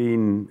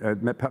between,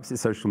 perhaps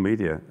it's social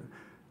media,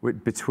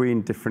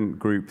 between different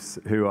groups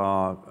who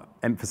are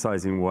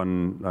emphasizing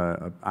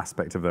one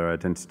aspect of their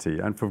identity,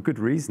 and for good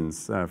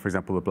reasons. For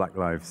example, the Black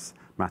Lives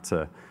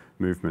Matter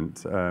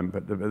movement.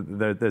 But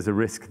there's a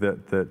risk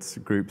that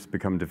groups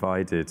become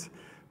divided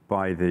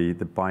by the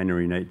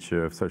binary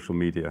nature of social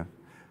media.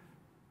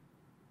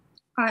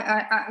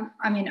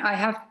 I mean, I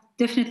have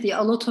definitely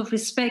a lot of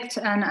respect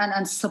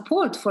and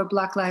support for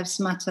Black Lives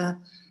Matter.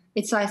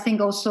 It's, I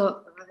think,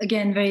 also,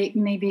 again, very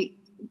maybe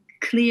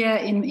clear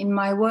in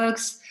my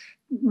works.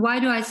 Why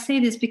do I say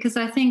this? Because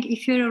I think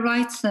if you're a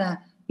writer,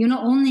 you're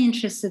not only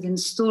interested in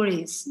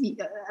stories.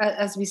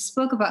 As we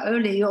spoke about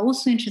earlier, you're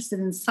also interested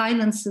in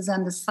silences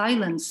and the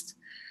silenced.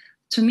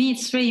 To me,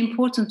 it's very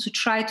important to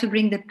try to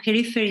bring the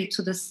periphery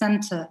to the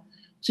center,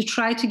 to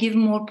try to give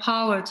more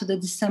power to the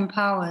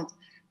disempowered,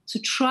 to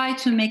try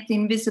to make the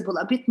invisible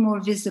a bit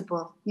more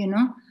visible,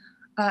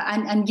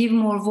 and give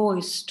more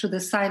voice to the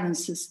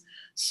silences.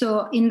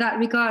 So in that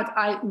regard,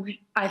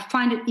 I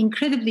find it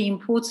incredibly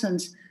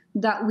important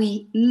that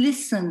we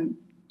listen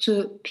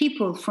to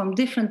people from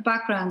different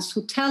backgrounds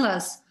who tell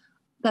us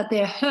that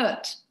they're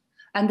hurt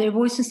and their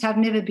voices have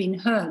never been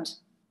heard.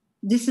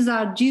 This is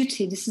our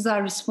duty, this is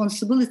our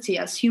responsibility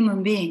as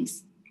human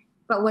beings.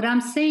 But what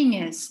I'm saying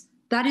is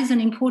that is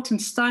an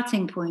important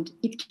starting point.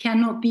 It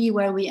cannot be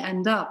where we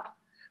end up.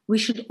 We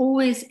should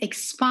always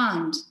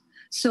expand.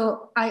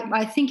 So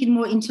I think in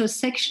more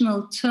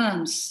intersectional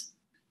terms,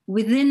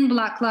 within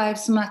Black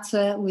Lives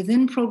Matter,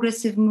 within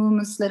progressive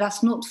movements, let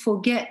us not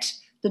forget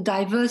the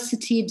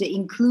diversity, the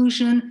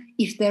inclusion.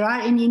 If there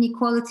are any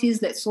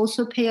inequalities, let's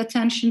also pay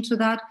attention to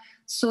that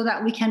so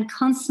that we can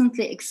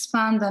constantly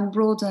expand and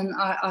broaden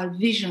our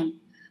vision.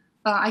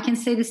 I can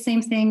say the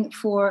same thing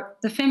for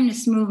the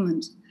feminist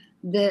movement.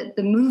 The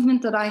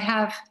movement that I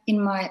have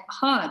in my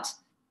heart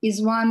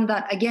is one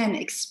that, again,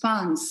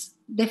 expands.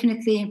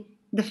 Definitely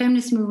the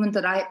feminist movement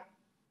that I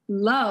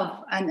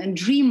love and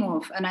dream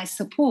of and I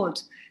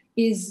support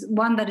is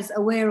one that is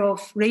aware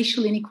of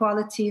racial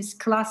inequalities,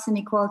 class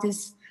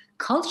inequalities,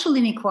 cultural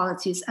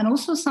inequalities, and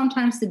also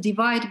sometimes the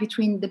divide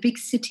between the big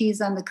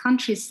cities and the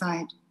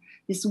countryside,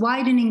 this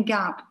widening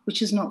gap,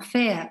 which is not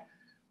fair.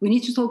 We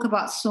need to talk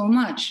about so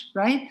much,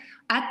 right?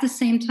 At the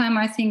same time,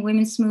 I think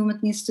women's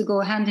movement needs to go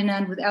hand in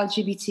hand with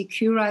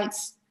LGBTQ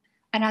rights,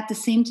 and at the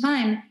same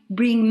time,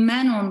 bring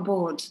men on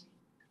board,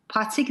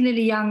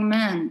 particularly young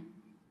men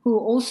who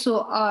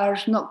also are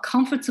not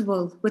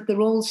comfortable with the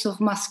roles of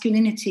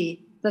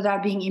masculinity that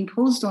are being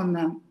imposed on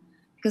them.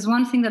 Because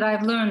one thing that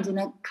I've learned in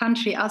a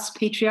country as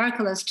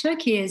patriarchal as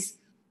Turkey is,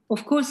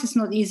 of course, it's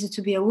not easy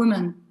to be a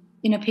woman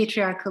in a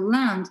patriarchal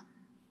land,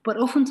 but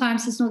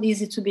oftentimes it's not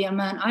easy to be a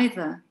man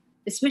either,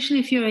 especially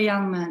if you're a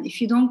young man.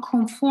 If you don't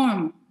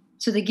conform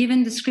to the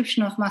given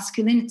description of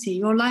masculinity,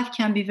 your life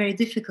can be very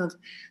difficult.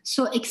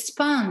 So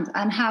expand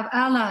and have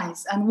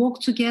allies and work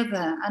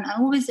together. And I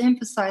always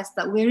emphasize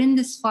that we're in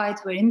this fight,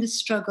 we're in this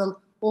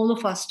struggle, all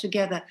of us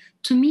together.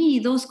 To me,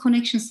 those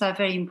connections are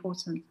very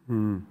important.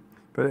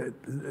 But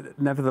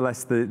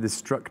nevertheless, the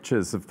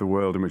structures of the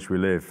world in which we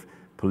live,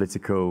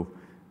 political,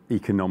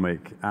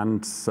 economic,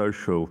 and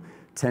social,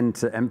 tend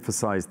to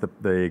emphasize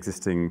the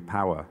existing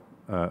power,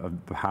 of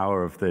the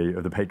power of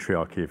the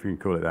patriarchy, if you can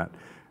call it that.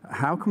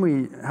 How do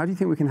you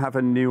think we can have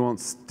a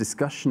nuanced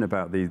discussion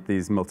about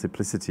these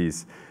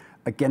multiplicities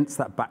against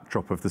that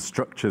backdrop of the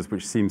structures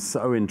which seem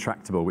so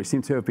intractable, which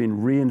seem to have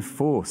been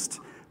reinforced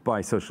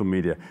by social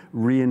media,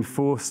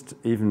 reinforced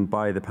even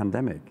by the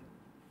pandemic?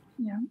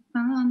 Yeah,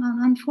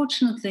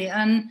 unfortunately.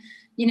 And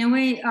in a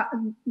way,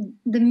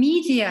 the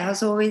media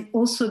has always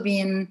also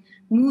been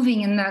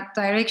moving in that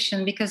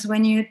direction, because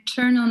when you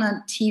turn on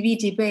a TV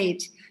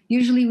debate,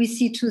 usually we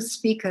see two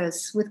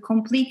speakers with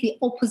completely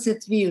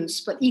opposite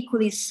views, but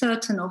equally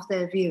certain of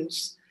their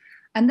views.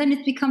 And then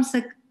it becomes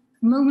a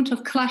moment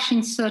of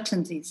clashing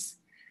certainties.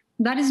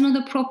 That is not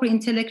a proper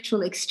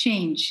intellectual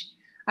exchange.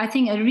 I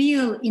think a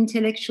real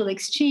intellectual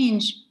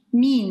exchange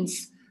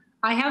means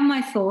I have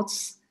my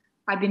thoughts,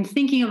 I've been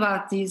thinking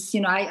about these,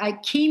 I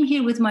came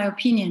here with my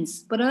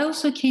opinions, but I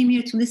also came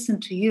here to listen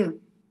to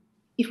you.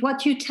 If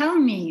what you tell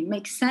me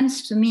makes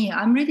sense to me,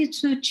 I'm ready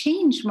to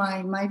change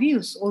my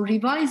views or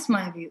revise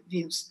my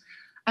views.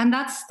 And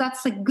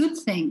that's a good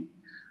thing.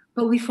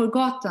 But we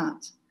forgot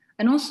that.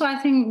 And also, I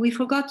think we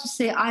forgot to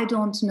say, I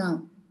don't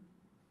know.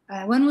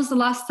 When was the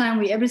last time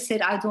we ever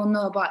said, I don't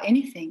know about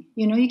anything?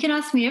 You can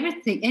ask me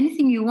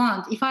anything you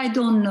want. If I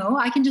don't know,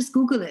 I can just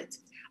Google it.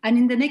 And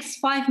in the next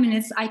 5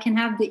 minutes, I can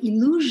have the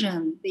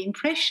illusion, the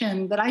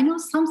impression that I know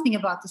something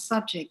about the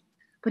subject.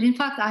 But in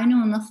fact, I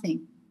know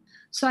nothing.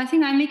 So I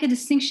think I make a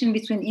distinction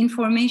between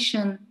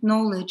information,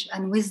 knowledge,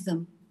 and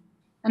wisdom.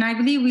 And I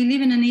believe we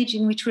live in an age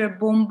in which we are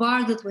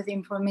bombarded with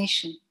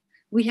information.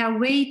 We have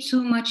way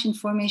too much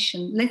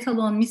information, let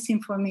alone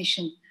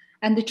misinformation.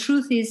 And the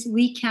truth is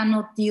we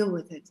cannot deal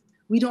with it.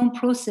 We don't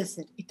process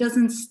it. It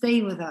doesn't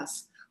stay with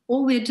us.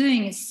 All we're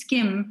doing is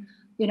skim,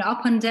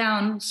 up and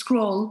down,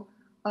 scroll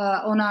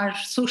on our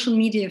social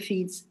media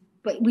feeds,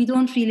 but we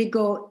don't really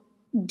go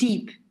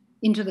deep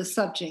into the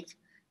subject.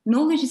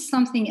 Knowledge is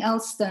something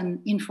else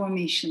than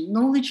information.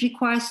 Knowledge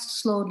requires to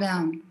slow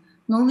down.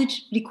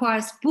 Knowledge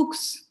requires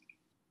books,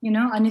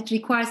 and it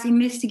requires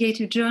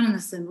investigative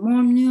journalism,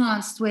 more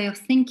nuanced way of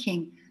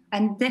thinking,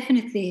 and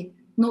definitely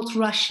not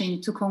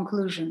rushing to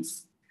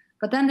conclusions.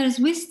 But then there's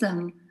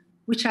wisdom,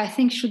 which I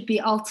think should be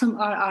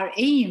our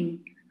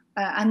aim.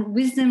 And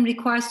wisdom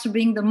requires to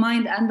bring the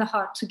mind and the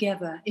heart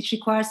together. It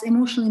requires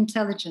emotional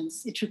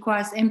intelligence. It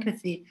requires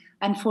empathy.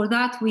 And for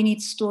that, we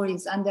need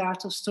stories and the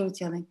art of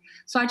storytelling.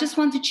 So I just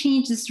want to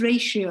change this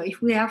ratio.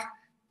 If we have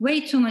way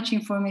too much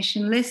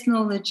information, less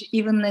knowledge,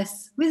 even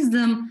less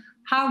wisdom,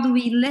 how do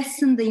we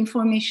lessen the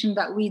information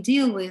that we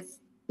deal with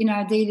in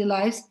our daily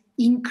lives,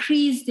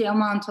 increase the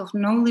amount of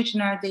knowledge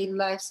in our daily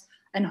lives,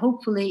 and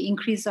hopefully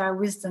increase our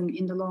wisdom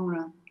in the long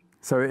run?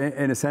 So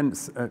in a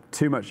sense,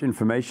 too much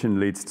information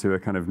leads to a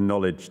kind of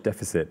knowledge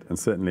deficit and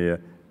certainly a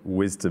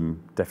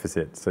wisdom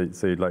deficit. So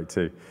you'd like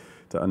to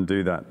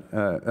undo that.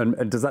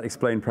 And does that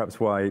explain perhaps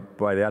why,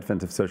 by the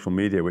advent of social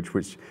media, which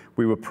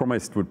we were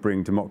promised would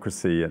bring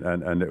democracy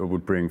and it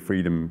would bring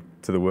freedom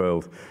to the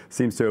world,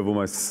 seems to have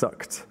almost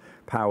sucked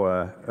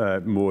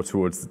power more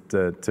towards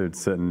to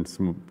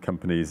certain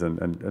companies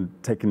and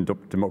taken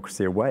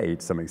democracy away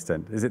to some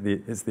extent? Is it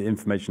the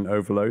information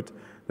overload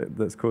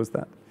that's caused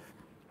that?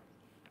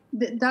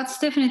 That's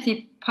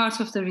definitely part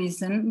of the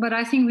reason. But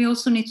I think we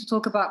also need to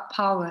talk about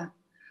power.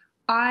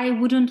 I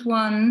wouldn't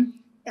want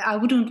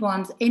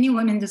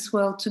anyone in this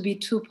world to be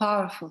too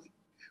powerful.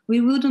 We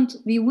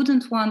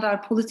wouldn't want our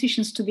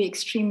politicians to be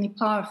extremely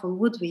powerful,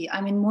 would we? I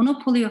mean,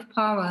 monopoly of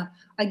power,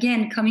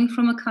 again, coming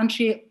from a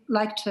country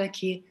like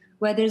Turkey,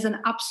 where there's an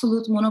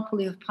absolute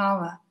monopoly of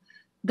power,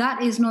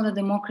 that is not a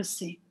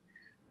democracy.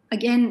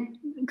 Again,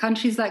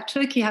 countries like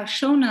Turkey have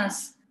shown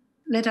us,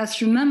 let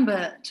us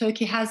remember,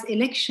 Turkey has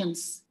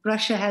elections,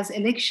 Russia has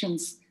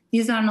elections.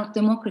 These are not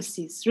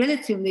democracies.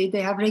 Relatively,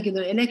 they have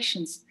regular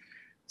elections.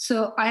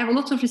 So I have a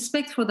lot of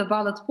respect for the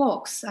ballot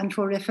box and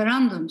for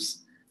referendums.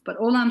 But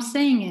all I'm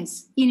saying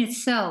is, in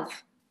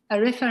itself, a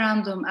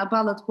referendum, a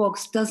ballot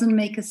box doesn't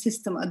make a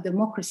system a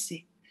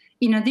democracy.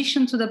 In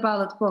addition to the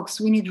ballot box,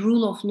 we need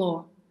rule of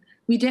law.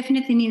 We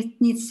definitely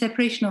need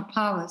separation of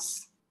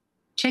powers,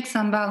 checks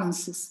and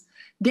balances.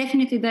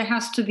 Definitely there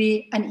has to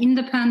be an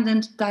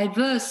independent,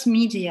 diverse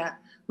media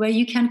where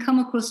you can come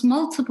across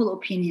multiple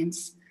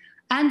opinions,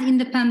 and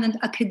independent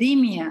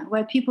academia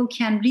where people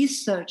can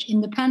research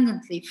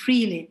independently,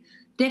 freely.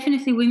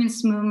 Definitely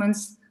women's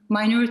movements,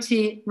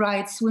 minority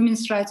rights,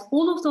 women's rights,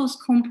 all of those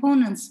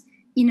components,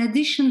 in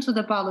addition to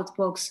the ballot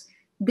box,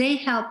 they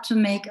help to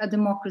make a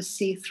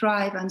democracy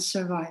thrive and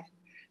survive.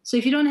 So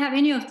if you don't have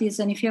any of these,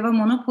 and if you have a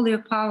monopoly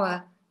of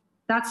power,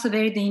 that's a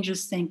very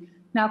dangerous thing.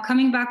 Now,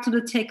 coming back to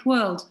the tech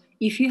world,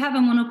 if you have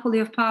a monopoly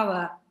of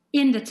power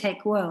in the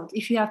tech world,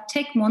 if you have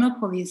tech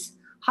monopolies,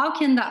 how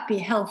can that be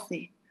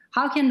healthy?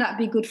 How can that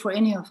be good for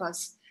any of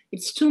us?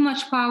 It's too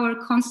much power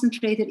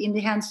concentrated in the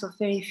hands of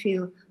very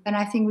few, and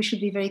I think we should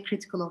be very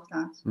critical of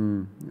that.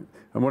 Mm.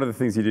 And one of the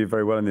things you do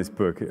very well in this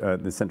book,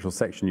 the central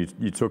section,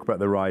 you talk about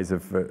the rise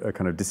of a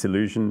kind of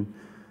disillusion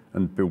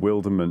and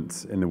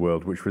bewilderment in the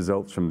world, which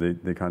results from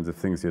the kinds of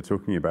things you're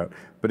talking about.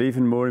 But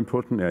even more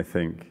importantly, I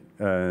think,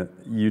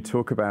 you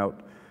talk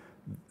about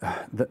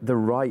the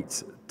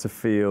right to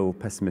feel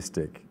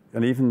pessimistic,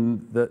 and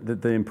even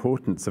the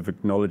importance of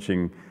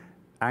acknowledging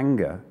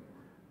anger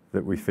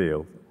that we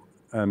feel.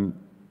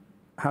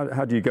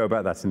 How do you go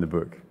about that in the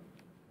book?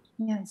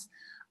 Yes,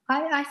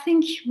 I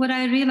think what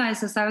I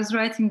realized as I was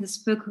writing this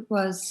book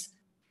was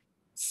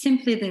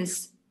simply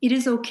this: it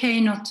is okay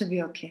not to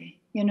be okay,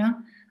 you know?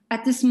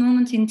 At this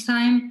moment in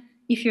time,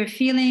 if you're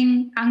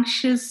feeling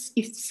anxious,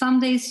 if some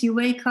days you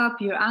wake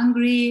up, you're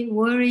angry,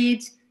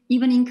 worried,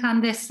 even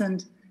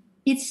incandescent,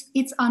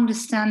 it's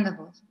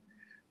understandable.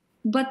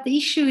 But the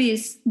issue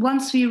is,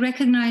 once we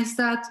recognize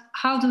that,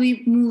 how do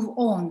we move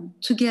on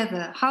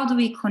together? How do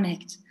we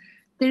connect?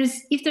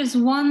 If there's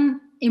one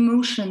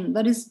emotion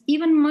that is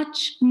even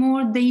much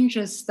more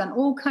dangerous than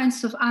all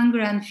kinds of anger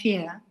and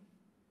fear,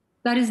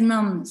 that is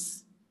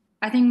numbness.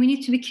 I think we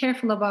need to be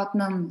careful about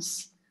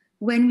numbness.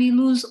 When we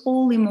lose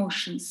all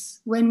emotions,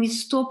 when we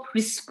stop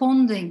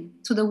responding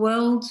to the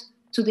world,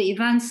 to the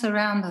events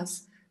around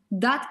us,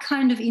 that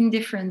kind of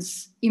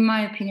indifference, in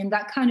my opinion,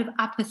 that kind of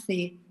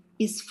apathy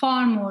is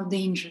far more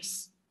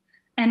dangerous.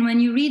 And when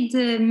you read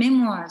the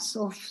memoirs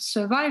of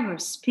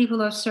survivors, people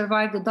who have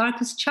survived the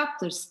darkest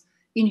chapters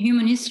in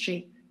human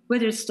history,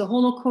 whether it's the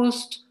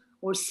Holocaust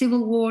or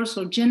civil wars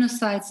or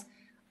genocides,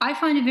 I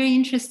find it very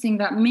interesting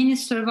that many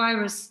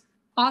survivors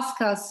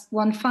ask us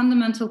one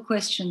fundamental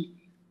question.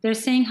 They're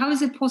saying, how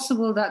is it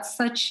possible that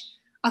such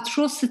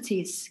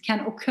atrocities can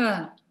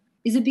occur?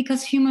 Is it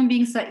because human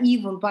beings are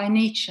evil by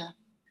nature?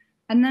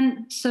 And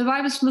then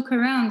survivors look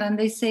around and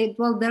they say,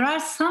 well, there are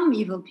some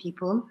evil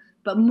people,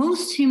 but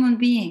most human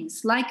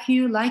beings, like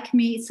you, like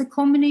me, it's a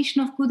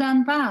combination of good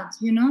and bad,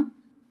 you know?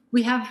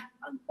 We have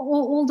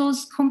all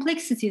those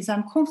complexities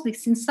and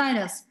conflicts inside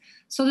us.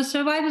 So the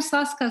survivors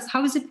ask us,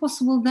 how is it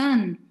possible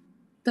then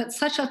that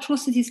such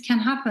atrocities can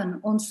happen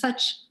on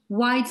such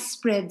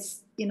widespread,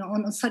 you know,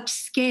 on such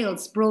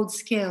scales, broad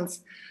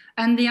scales?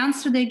 And the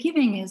answer they're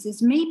giving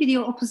is maybe the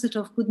opposite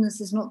of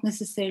goodness is not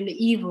necessarily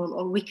evil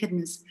or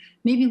wickedness.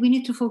 Maybe we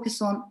need to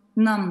focus on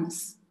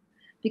numbness.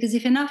 Because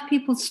if enough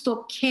people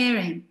stop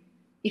caring,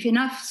 if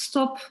enough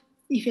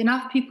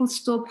people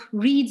stop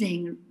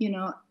reading, you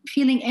know,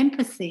 feeling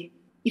empathy,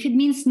 if it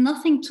means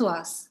nothing to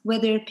us,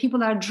 whether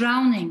people are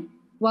drowning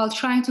while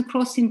trying to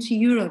cross into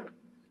Europe,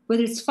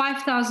 whether it's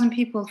 5,000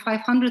 people,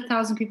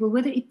 500,000 people,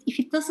 if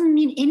it doesn't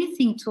mean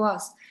anything to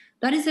us,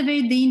 that is a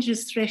very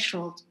dangerous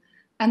threshold.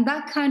 And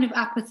that kind of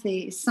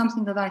apathy is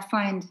something that I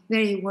find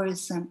very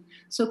worrisome.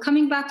 So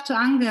coming back to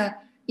anger,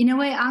 in a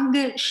way,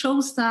 anger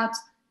shows that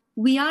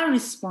we are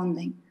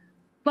responding.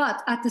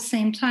 But at the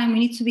same time, we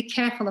need to be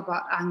careful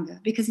about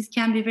anger because it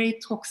can be very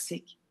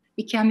toxic.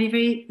 It can be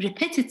very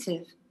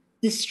repetitive,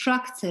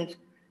 destructive.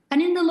 And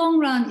in the long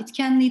run, it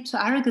can lead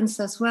to arrogance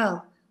as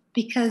well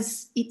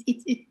because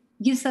it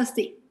gives us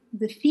the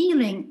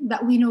feeling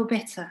that we know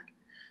better.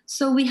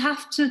 So we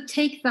have to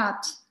take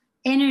that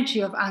energy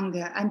of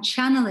anger and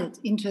channel it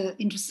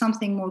into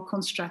something more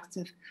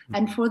constructive. Mm-hmm.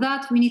 And for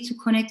that, we need to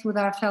connect with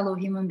our fellow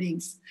human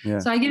beings. Yeah.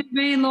 So I give a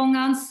very long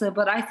answer,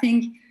 but I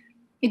think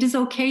it is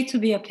okay to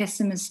be a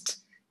pessimist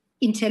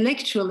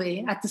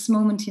intellectually at this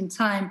moment in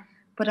time.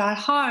 But our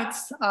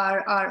hearts,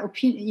 our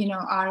opinion, you know,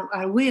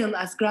 our will,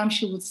 as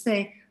Gramsci would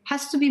say,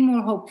 has to be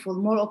more hopeful,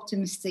 more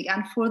optimistic.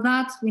 And for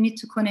that, we need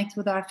to connect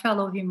with our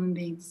fellow human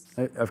beings.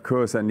 Of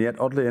course, and yet,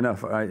 oddly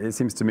enough, it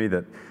seems to me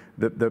that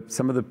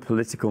some of the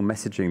political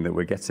messaging that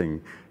we're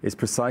getting is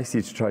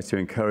precisely to try to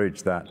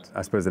encourage that,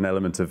 I suppose, an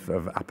element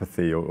of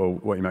apathy or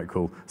what you might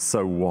call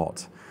so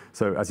what.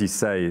 So, as you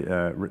say,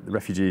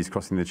 refugees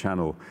crossing the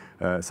channel,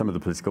 some of the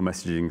political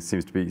messaging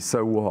seems to be,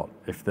 so what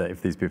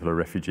if these people are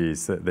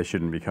refugees, that they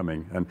shouldn't be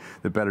coming. And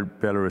the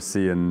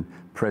Belarusian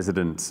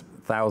president,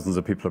 thousands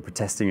of people are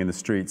protesting in the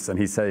streets, and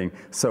he's saying,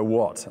 so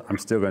what? I'm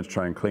still going to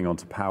try and cling on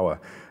to power.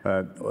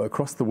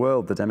 Across the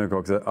world, the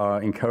demagogues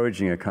are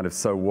encouraging a kind of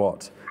so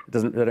what.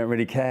 They don't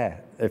really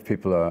care if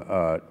people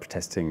are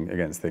protesting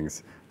against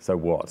things, so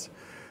what?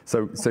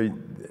 So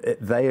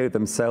they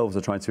themselves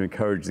are trying to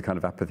encourage the kind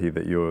of apathy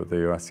that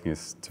you're asking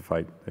us to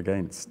fight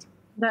against.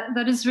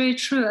 That is very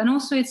true. And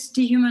also it's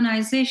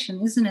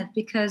dehumanization, isn't it?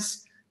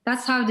 Because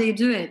that's how they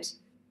do it.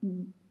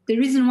 The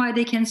reason why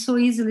they can so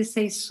easily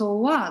say, so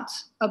what,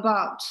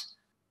 about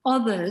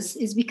others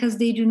is because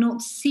they do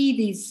not see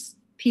these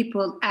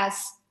people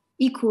as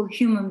equal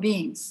human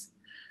beings.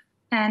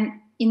 And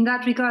in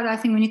that regard, I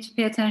think we need to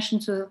pay attention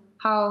to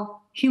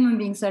how human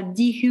beings are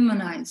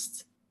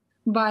dehumanized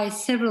by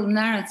several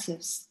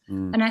narratives.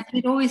 And I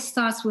think it always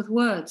starts with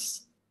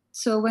words.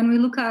 So when we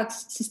look at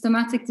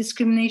systematic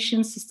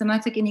discrimination,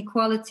 systematic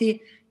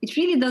inequality, it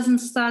really doesn't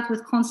start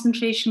with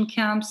concentration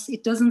camps.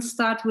 It doesn't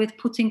start with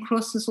putting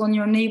crosses on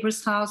your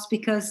neighbor's house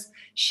because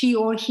she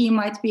or he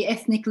might be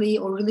ethnically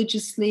or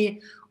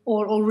religiously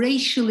or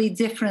racially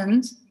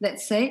different,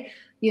 let's say.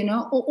 You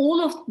know,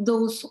 all of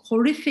those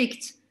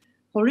horrific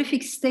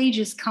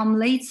stages come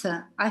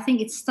later. I think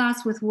it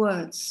starts with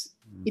words.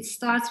 It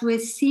starts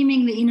with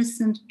seemingly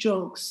innocent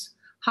jokes,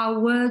 how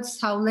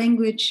words, how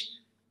language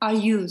are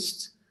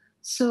used.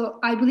 So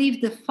I believe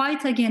the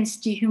fight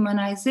against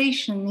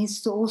dehumanization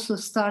needs to also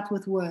start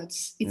with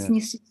words. It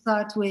needs to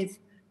start with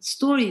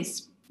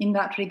stories in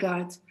that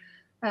regard.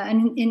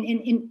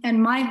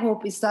 And my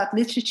hope is that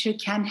literature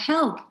can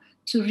help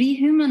to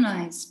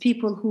rehumanize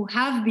people who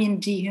have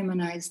been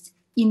dehumanized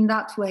in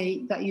that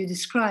way that you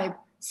describe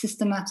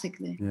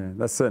systematically. Yeah,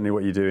 that's certainly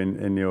what you do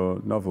in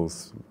your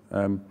novels.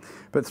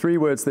 But three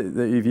words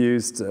that you've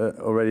used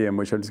already, and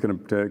which I'm just going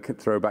to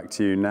throw back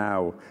to you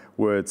now,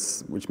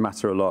 words which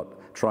matter a lot: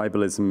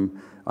 tribalism,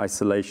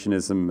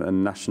 isolationism,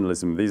 and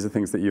nationalism. These are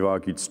things that you've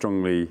argued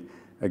strongly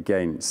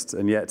against.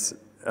 And yet,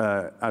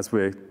 as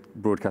we're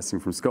broadcasting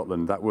from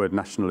Scotland, that word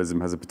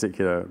nationalism has a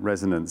particular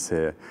resonance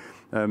here.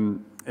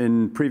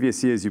 In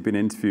previous years, you've been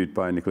interviewed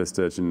by Nicola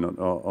Sturgeon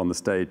on the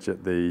stage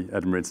at the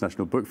Edinburgh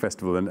International Book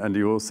Festival, and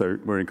you also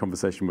were in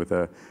conversation with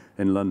her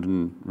in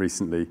London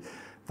recently.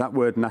 That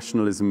word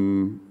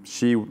nationalism,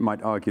 she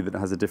might argue that it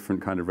has a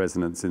different kind of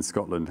resonance in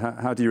Scotland.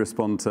 How do you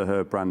respond to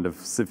her brand of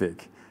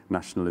civic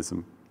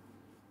nationalism?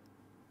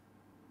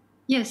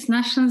 Yes,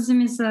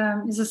 nationalism is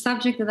a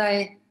subject that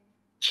I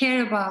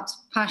care about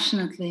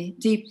passionately,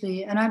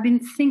 deeply, and I've been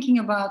thinking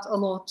about a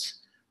lot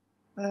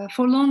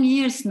for long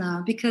years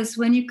now, because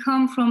when you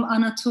come from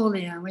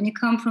Anatolia, when you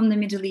come from the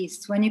Middle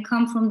East, when you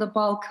come from the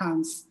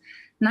Balkans,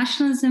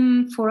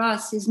 nationalism for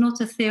us is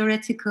not a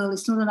theoretical,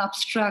 it's not an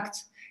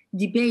abstract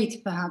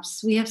debate,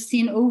 perhaps. We have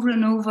seen over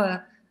and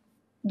over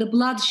the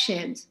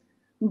bloodshed,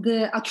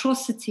 the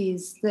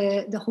atrocities,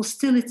 the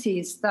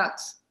hostilities that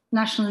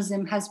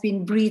nationalism has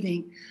been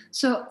breeding.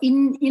 So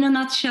in a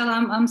nutshell,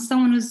 I'm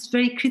someone who's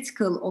very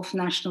critical of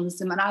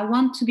nationalism, and I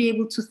want to be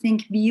able to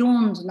think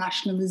beyond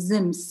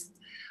nationalisms.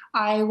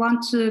 I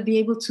want to be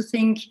able to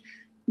think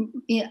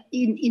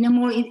in a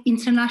more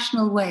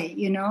international way,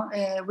 you know,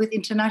 with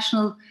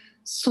international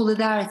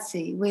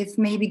solidarity, with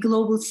maybe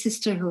global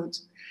sisterhood.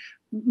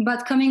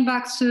 But coming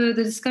back to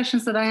the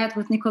discussions that I had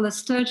with Nicola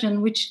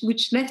Sturgeon, which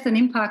left an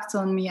impact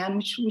on me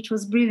and which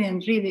was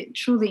brilliant, really,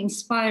 truly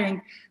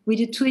inspiring. We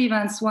did two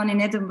events, one in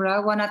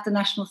Edinburgh, one at the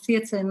National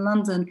Theatre in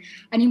London.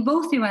 And in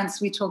both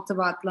events, we talked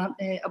about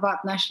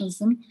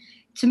nationalism.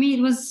 To me,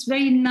 it was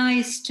very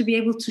nice to be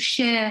able to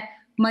share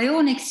my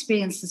own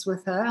experiences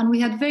with her. And we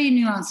had very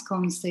nuanced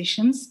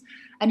conversations.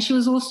 And she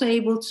was also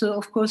able to,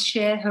 of course,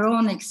 share her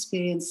own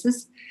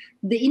experiences.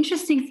 The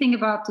interesting thing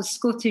about the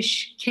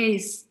Scottish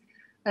case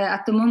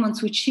at the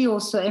moment, which she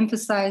also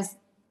emphasized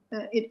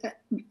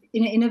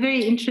in a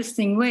very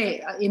interesting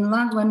way in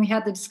London, when we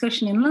had the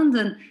discussion in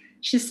London,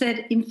 she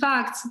said, in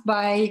fact,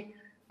 by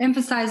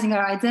emphasizing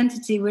our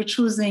identity, we're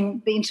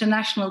choosing the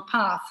international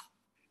path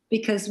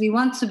because we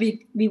want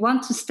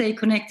to stay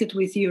connected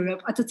with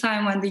Europe at a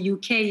time when the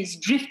UK is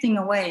drifting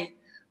away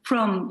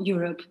from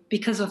Europe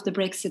because of the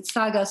Brexit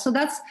saga. So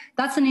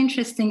that's an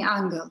interesting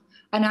angle,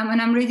 and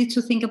I'm ready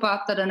to think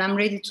about that, and I'm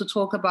ready to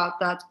talk about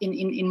that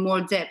in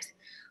more depth.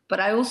 But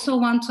I also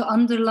want to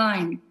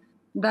underline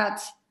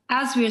that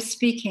as we're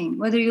speaking,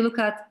 whether you look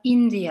at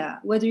India,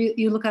 whether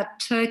you look at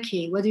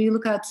Turkey, whether you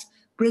look at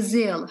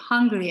Brazil,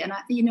 Hungary, and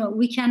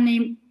we can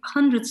name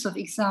hundreds of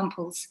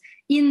examples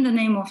in the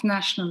name of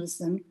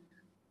nationalism.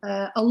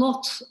 A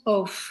lot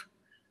of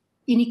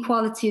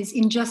inequalities,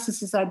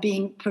 injustices are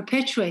being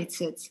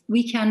perpetuated,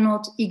 we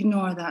cannot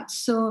ignore that.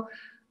 So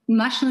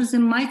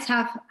nationalism might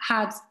have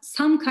had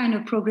some kind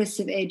of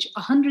progressive age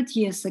 100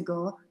 years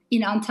ago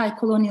in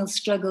anti-colonial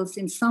struggles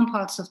in some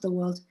parts of the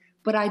world,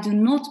 but I do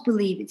not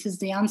believe it is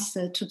the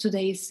answer to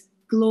today's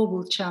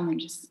global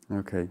challenges.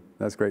 Okay,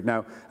 that's great.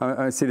 Now,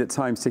 I see that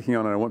time's ticking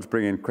on and I want to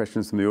bring in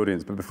questions from the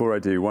audience, but before I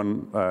do,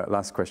 one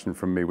last question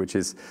from me, which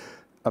is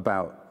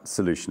about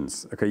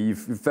solutions. Okay, you've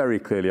very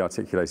clearly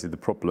articulated the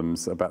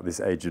problems about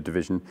this age of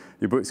division.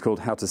 Your book's called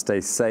How to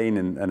Stay Sane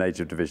in an Age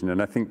of Division,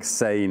 and I think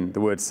sane,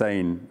 the word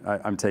sane,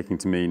 I'm taking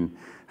to mean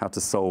how to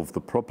solve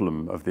the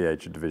problem of the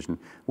age of division.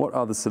 What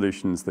are the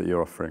solutions that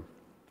you're offering?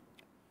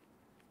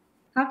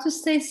 How to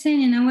stay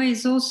sane in a way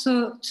is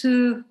also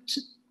to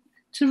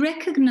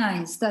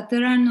recognize that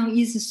there are no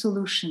easy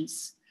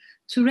solutions,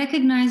 to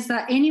recognize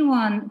that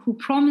anyone who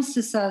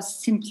promises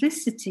us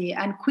simplicity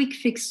and quick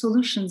fix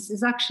solutions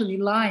is actually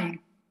lying.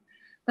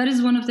 That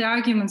is one of the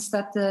arguments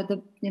that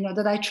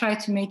that I try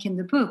to make in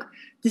the book.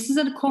 This is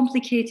a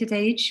complicated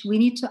age. We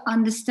need to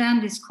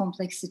understand these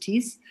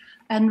complexities,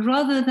 and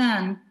rather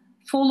than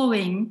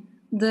following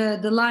the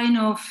line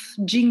of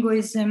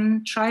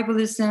jingoism,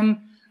 tribalism,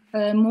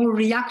 more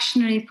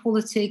reactionary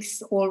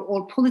politics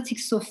or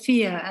politics of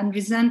fear and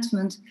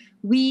resentment,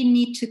 we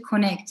need to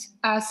connect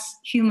as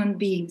human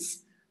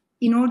beings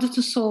in order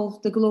to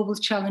solve the global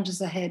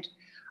challenges ahead.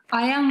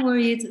 I am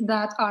worried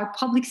that our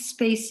public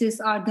spaces,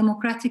 our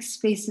democratic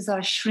spaces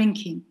are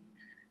shrinking.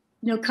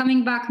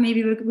 Coming back,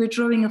 maybe we're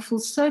drawing a full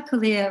circle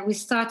here. We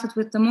started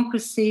with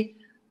democracy.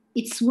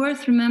 It's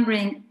worth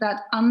remembering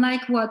that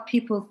unlike what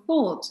people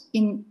thought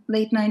in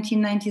late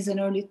 1990s and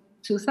early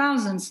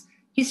 2000s,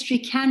 history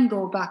can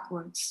go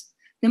backwards.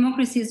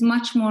 Democracy is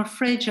much more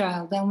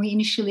fragile than we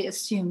initially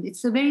assumed.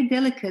 It's a very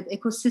delicate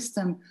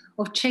ecosystem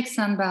of checks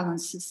and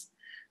balances.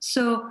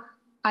 So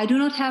I do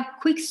not have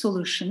quick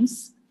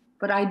solutions,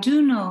 but I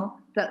do know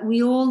that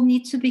we all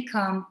need to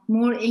become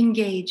more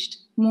engaged,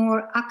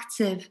 more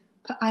active,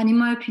 and in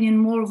my opinion,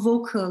 more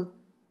vocal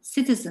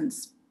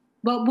citizens,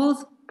 but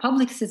both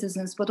public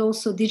citizens, but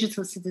also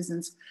digital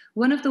citizens.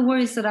 One of the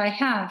worries that I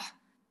have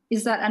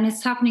is that, and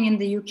it's happening in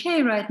the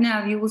UK right now,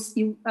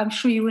 I'm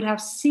sure you would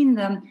have seen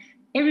them,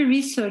 every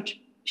research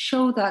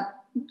showed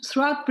that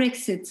throughout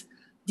Brexit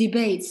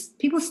debates,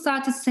 people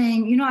started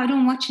saying, I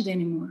don't watch it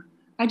anymore.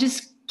 I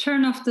just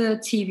turn off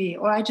the TV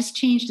or I just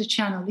change the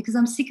channel because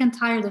I'm sick and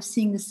tired of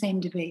seeing the same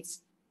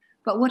debates.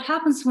 But what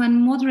happens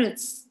when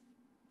moderates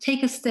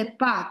take a step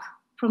back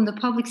from the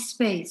public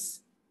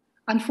space?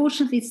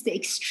 Unfortunately, it's the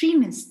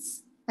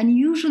extremists, and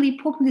usually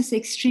populist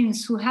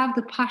extremists, who have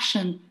the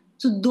passion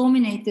to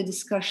dominate the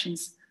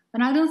discussions.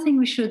 And I don't think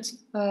we should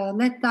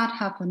let that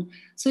happen.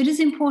 So it is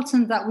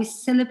important that we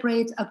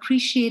celebrate,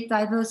 appreciate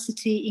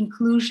diversity,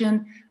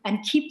 inclusion,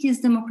 and keep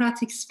these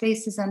democratic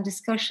spaces and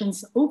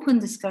discussions, open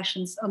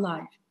discussions,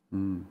 alive.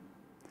 Mm.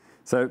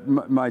 So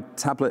my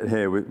tablet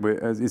here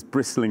is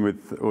bristling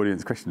with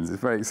audience questions.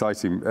 It's very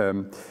exciting.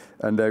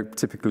 And they're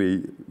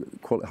typically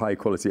high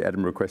quality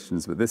Edinburgh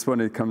questions. But this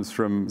one comes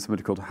from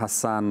somebody called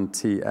Hassan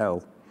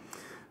TL,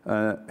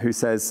 who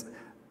says,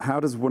 how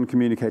does one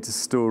communicate a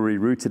story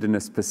rooted in a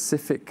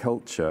specific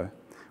culture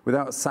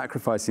without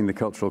sacrificing the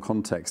cultural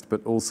context,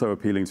 but also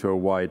appealing to a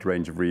wide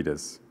range of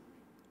readers?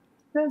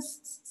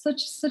 That's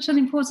such an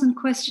important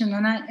question,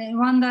 and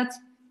one that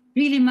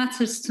really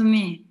matters to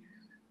me.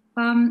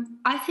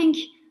 I think,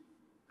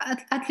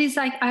 at least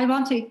I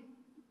want to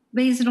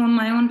base it on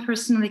my own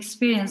personal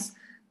experience.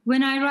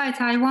 When I write,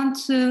 I want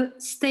to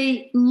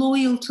stay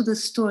loyal to the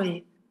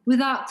story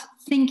without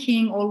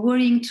thinking or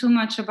worrying too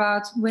much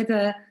about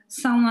whether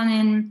someone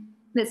in,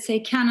 let's say,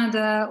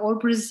 Canada or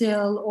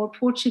Brazil or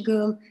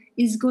Portugal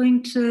is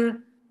going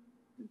to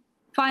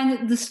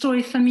find the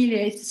story familiar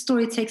if the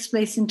story takes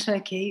place in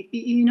Turkey.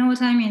 You know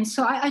what I mean?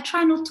 So I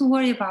try not to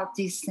worry about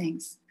these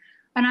things.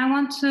 And I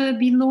want to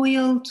be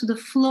loyal to the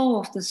flow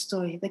of the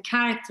story, the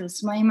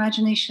characters, my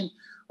imagination.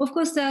 Of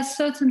course, there are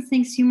certain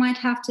things you might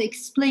have to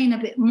explain a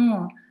bit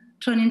more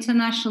to an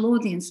international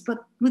audience, but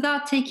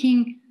without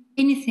taking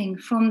anything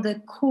from the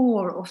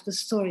core of the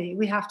story,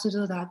 we have to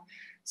do that.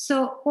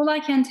 So all I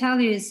can tell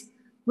you is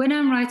when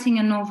I'm writing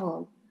a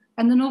novel,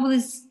 and the novel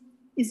is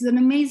an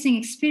amazing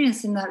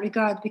experience in that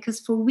regard, because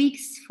for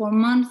weeks, for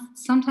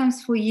months,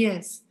 sometimes for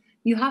years,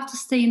 you have to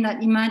stay in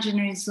that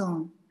imaginary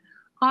zone.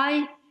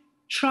 I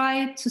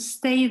try to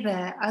stay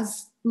there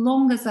as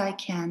long as I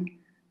can,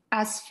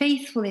 as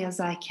faithfully as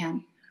I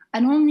can.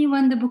 And only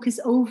when the book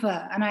is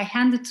over and I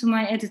hand it to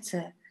my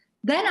editor,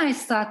 then I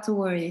start to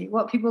worry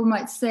what people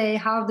might say,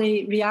 how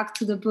they react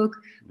to the book.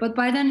 But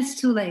by then it's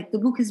too late. The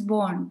book is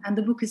born and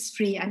the book is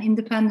free and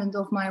independent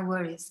of my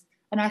worries.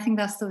 And I think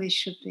that's the way it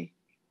should be.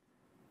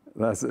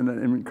 That's an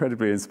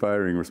incredibly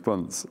inspiring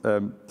response.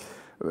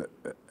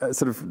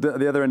 Sort of at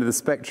the other end of the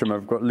spectrum,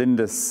 I've got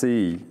Linda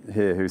C.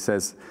 here who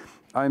says,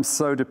 I am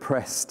so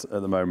depressed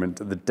at the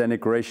moment at the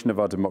denigration of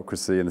our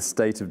democracy and the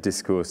state of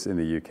discourse in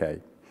the UK.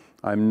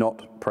 I'm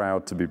not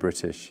proud to be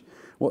British.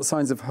 What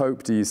signs of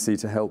hope do you see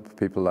to help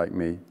people like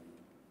me?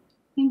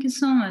 Thank you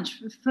so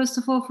much. First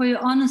of all, for your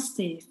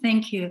honesty.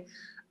 Thank you.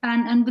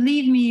 And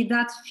believe me,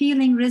 that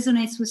feeling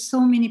resonates with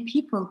so many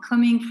people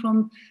coming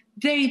from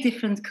very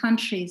different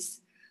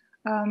countries.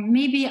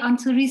 Maybe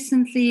until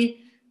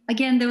recently,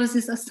 again, there was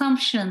this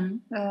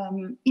assumption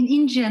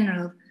in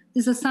general,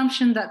 this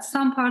assumption that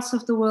some parts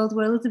of the world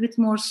were a little bit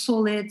more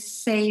solid,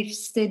 safe,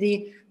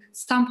 steady.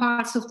 Some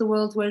parts of the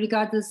world were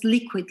regarded as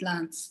liquid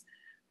lands.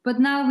 But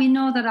now we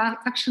know that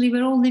actually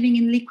we're all living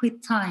in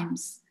liquid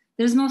times.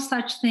 There's no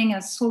such thing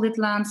as solid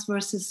lands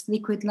versus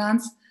liquid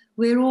lands.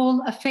 We're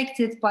all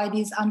affected by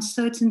these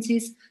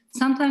uncertainties.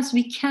 Sometimes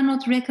we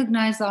cannot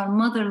recognize our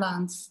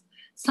motherlands.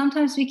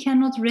 Sometimes we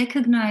cannot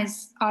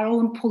recognize our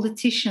own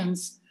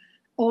politicians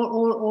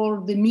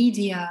or the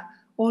media,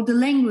 or the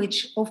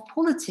language of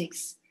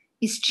politics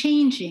is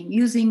changing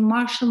using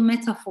martial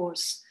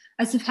metaphors,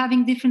 as if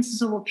having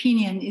differences of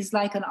opinion is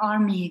like an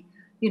army,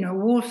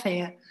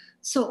 warfare.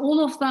 So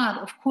all of that,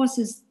 of course,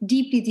 is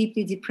deeply,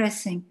 deeply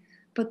depressing.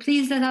 But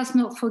please let us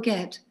not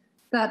forget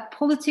that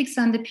politics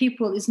and the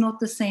people is not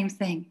the same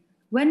thing.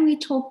 When we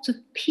talk to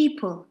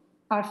people,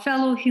 our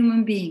fellow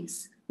human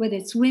beings, whether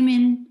it's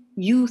women,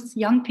 youth,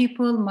 young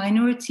people,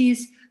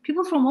 minorities,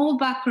 people from all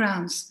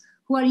backgrounds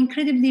who are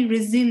incredibly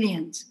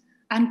resilient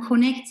and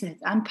connected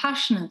and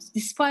passionate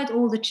despite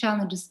all the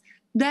challenges,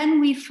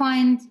 then we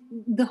find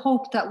the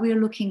hope that we're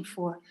looking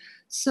for.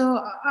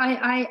 So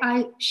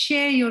I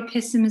share your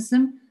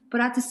pessimism,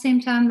 but at the same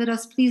time, let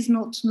us please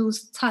not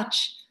lose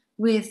touch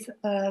with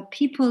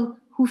people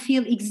who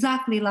feel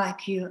exactly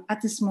like you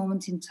at this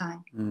moment in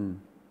time.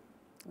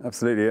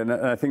 Absolutely, and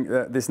I think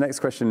this next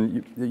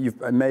question, you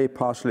may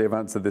partially have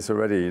answered this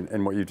already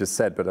in what you just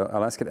said, but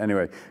I'll ask it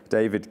anyway.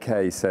 David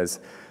Kay says,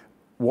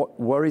 what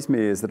worries me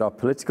is that our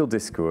political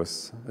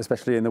discourse,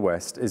 especially in the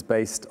West, is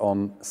based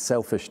on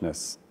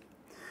selfishness.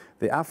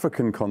 The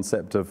African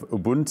concept of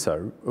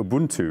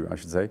Ubuntu, I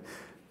should say,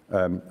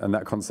 and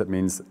that concept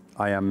means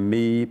I am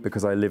me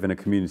because I live in a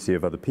community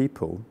of other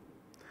people.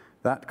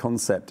 That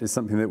concept is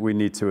something that we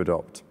need to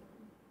adopt.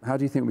 How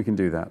do you think we can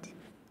do that?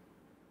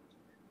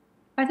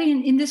 I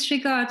think in this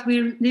regard,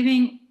 we're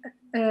living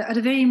at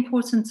a very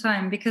important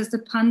time because the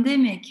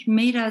pandemic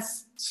made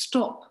us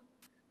stop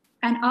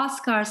and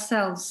ask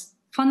ourselves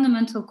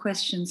fundamental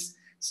questions.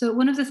 So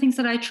one of the things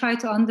that I try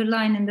to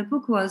underline in the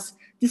book was,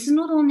 this is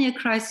not only a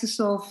crisis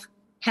of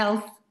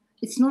health,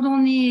 it's not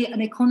only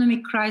an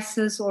economic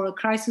crisis or a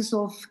crisis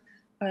of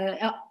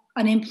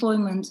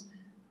unemployment,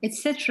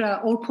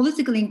 etc., or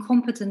political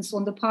incompetence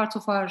on the part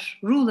of our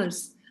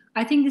rulers.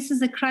 I think this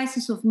is a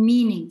crisis of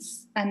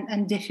meanings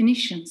and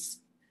definitions.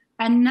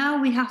 And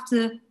now we have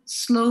to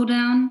slow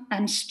down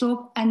and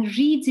stop and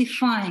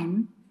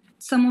redefine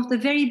some of the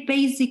very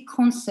basic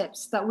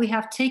concepts that we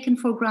have taken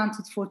for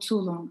granted for too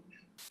long.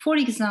 For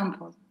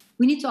example,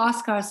 we need to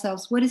ask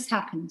ourselves, what is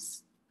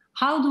happiness?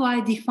 How do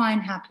I define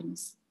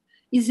happiness?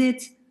 Is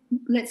it,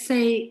 let's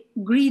say,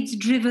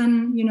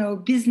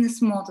 greed-driven,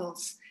 business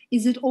models?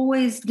 Is it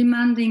always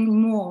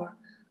demanding more?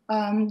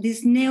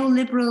 This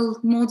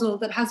neoliberal model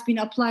that has been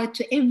applied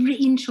to every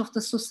inch of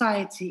the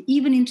society,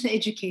 even into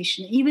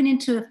education, even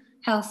into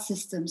health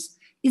systems.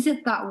 Is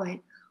it that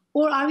way?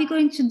 Or are we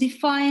going to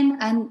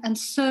define and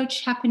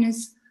search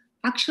happiness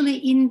actually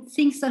in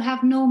things that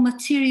have no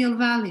material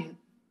value,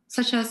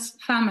 such as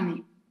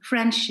family,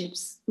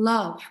 friendships,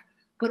 love,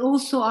 but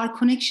also our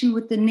connection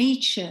with the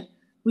nature,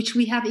 which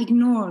we have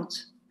ignored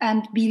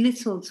and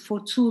belittled for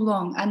too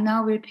long, and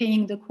now we're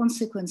paying the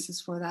consequences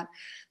for that.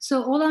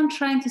 So all I'm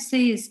trying to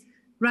say is,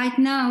 right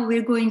now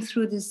we're going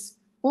through this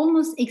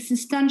almost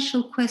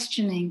existential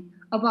questioning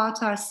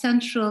about our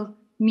central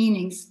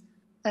meanings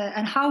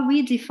and how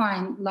we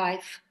define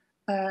life,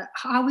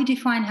 how we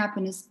define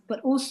happiness, but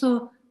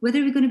also whether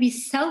we're going to be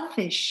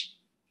selfish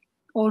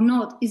or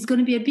not is going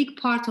to be a big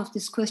part of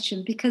this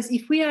question. Because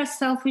if we are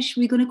selfish,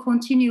 we're going to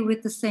continue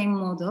with the same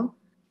model.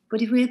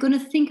 But if we're going to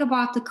think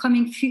about the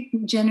coming few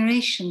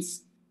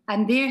generations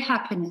and their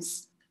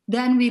happiness,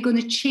 then we're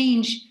going to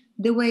change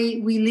the way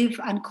we live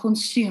and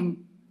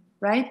consume,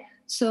 right?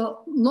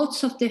 So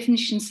lots of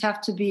definitions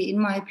have to be, in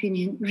my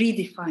opinion,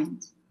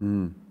 redefined.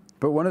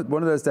 But one of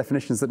those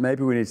definitions that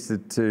maybe we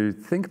need to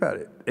think about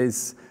it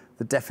is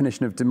the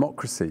definition of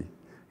democracy.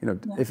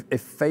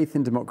 If faith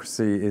in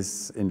democracy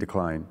is in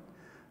decline,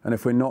 and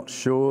if we're not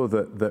sure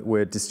that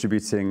we're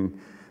distributing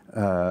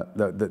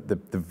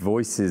the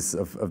voices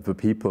of the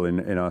people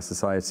in our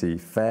society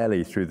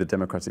fairly through the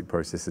democratic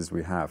processes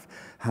we have,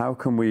 how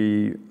can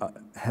we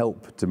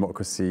help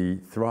democracy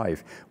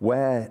thrive?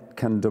 Where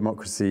can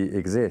democracy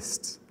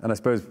exist? And I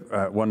suppose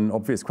one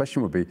obvious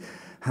question would be,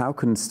 how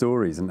can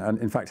stories, and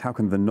in fact, how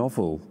can the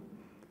novel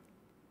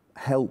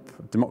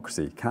help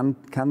democracy? Can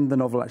the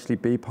novel actually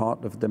be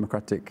part of the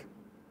democratic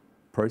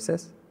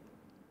process?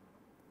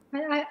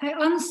 I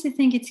honestly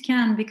think it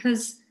can,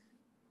 because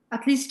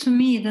at least to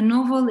me, the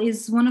novel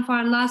is one of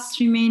our last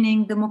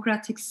remaining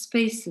democratic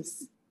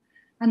spaces.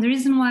 And the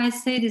reason why I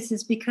say this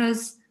is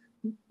because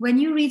when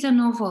you read a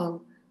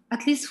novel,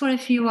 at least for a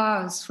few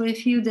hours, for a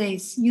few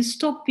days, you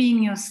stop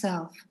being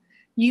yourself.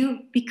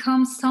 You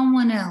become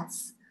someone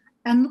else.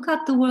 and look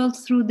at the world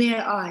through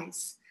their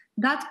eyes.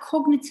 That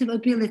cognitive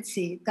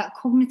ability, that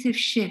cognitive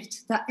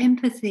shift, that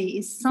empathy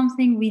is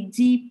something we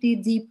deeply,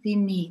 deeply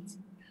need.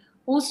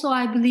 Also,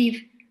 I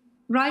believe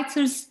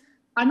writers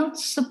are not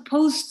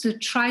supposed to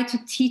try to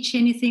teach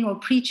anything or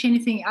preach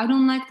anything. I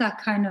don't like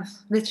that kind of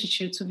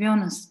literature, to be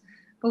honest.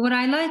 But what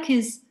I like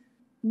is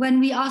when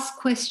we ask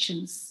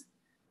questions,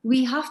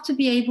 we have to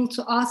be able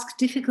to ask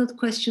difficult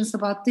questions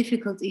about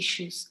difficult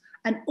issues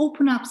and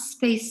open up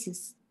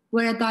spaces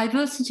where a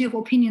diversity of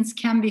opinions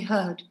can be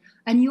heard.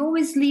 And you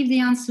always leave the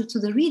answer to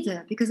the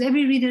reader, because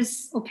every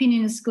reader's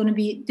opinion is going to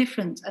be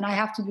different, and I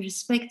have to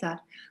respect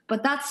that.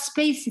 But that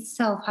space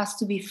itself has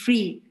to be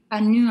free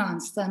and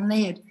nuanced and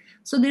layered.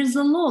 So there's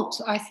a lot,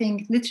 I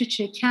think,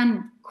 literature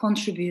can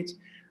contribute.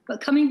 But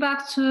coming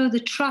back to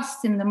the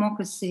trust in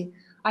democracy,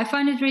 I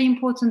find it very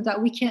important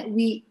that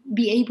we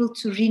be able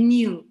to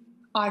renew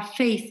our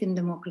faith in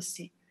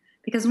democracy.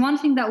 Because one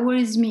thing that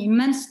worries me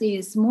immensely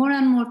is more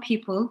and more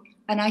people,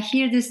 and I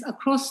hear this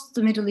across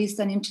the Middle East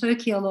and in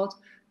Turkey a lot,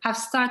 have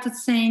started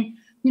saying,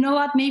 you know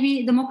what,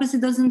 maybe democracy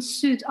doesn't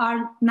suit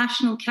our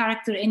national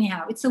character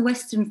anyhow. It's a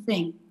Western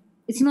thing.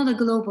 It's not a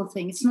global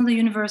thing. It's not a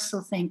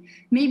universal thing.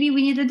 Maybe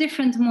we need a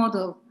different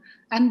model.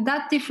 And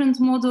that different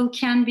model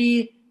can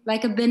be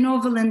like a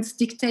benevolent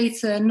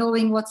dictator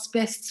knowing what's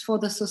best for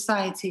the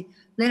society.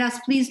 Let us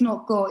please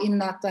not go in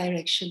that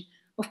direction.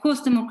 Of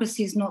course,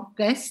 democracy is not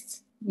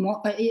perfect.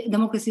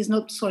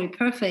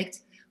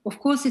 Of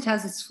course, it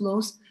has its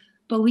flaws,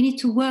 but we need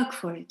to work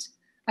for it.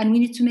 And we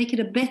need to make it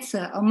a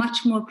better, a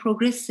much more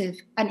progressive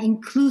and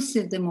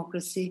inclusive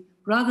democracy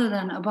rather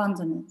than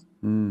abandon it.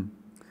 And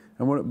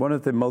one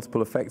of the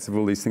multiple effects of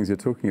all these things you're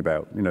talking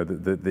about, you know,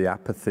 the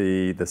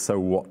apathy, the so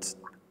what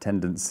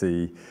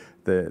tendency,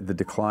 the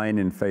decline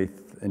in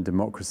faith in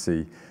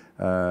democracy,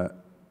 and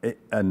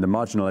the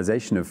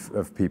marginalization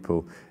of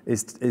people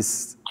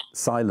is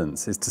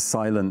silence, is to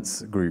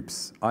silence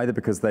groups, either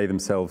because they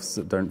themselves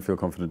don't feel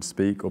confident to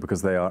speak or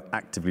because they are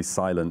actively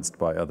silenced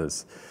by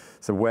others.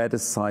 So where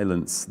does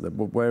silence,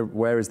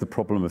 where is the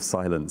problem of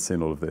silence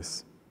in all of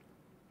this?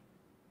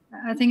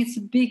 I think it's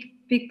a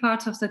big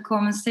part of the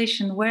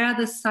conversation. Where are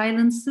the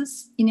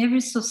silences in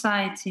every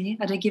society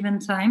at a given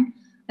time?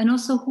 And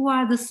also, who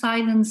are the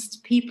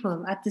silenced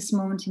people at this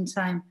moment in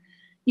time?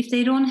 If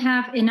they don't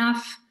have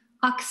enough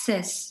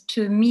access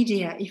to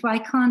media, if I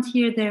can't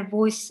hear their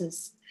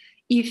voices,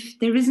 if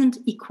there isn't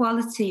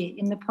equality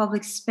in the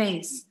public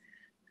space,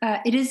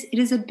 it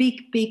is a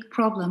big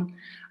problem.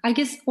 I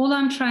guess all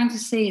I'm trying to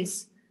say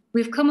is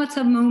we've come at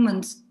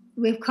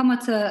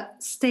a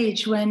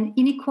stage when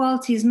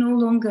inequality is no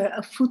longer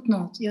a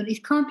footnote. You know,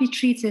 it can't be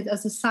treated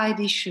as a side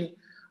issue.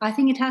 I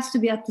think it has to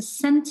be at the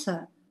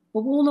center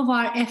of all of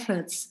our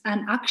efforts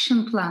and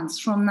action plans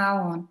from now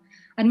on.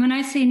 And when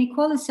I say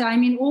inequality, I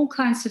mean all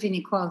kinds of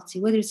inequality,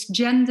 whether it's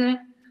gender,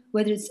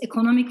 whether it's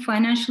economic,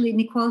 financial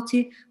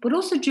inequality, but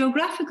also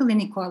geographical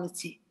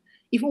inequality.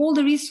 If all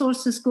the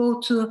resources go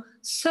to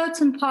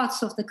certain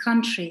parts of the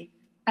country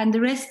and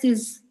the rest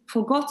is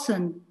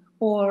forgotten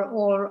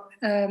or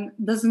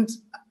doesn't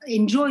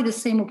enjoy the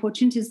same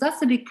opportunities,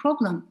 that's a big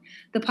problem.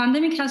 The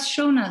pandemic has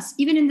shown us,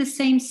 even in the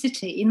same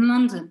city, in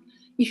London,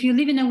 if you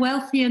live in a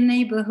wealthier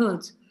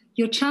neighborhood,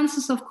 your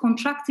chances of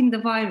contracting the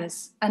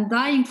virus and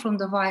dying from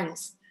the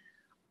virus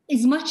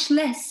is much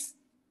less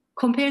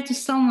compared to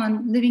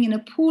someone living in a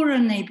poorer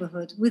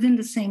neighborhood within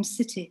the same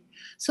city.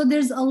 So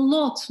there's a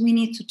lot we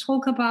need to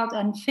talk about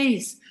and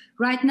face.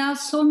 Right now,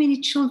 so many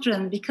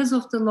children, because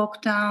of the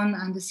lockdown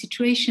and the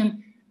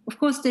situation, of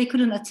course, they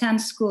couldn't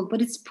attend school,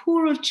 but it's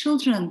poorer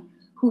children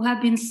who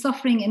have been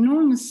suffering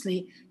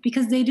enormously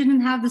because they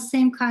didn't have the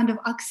same kind of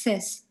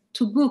access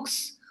to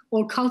books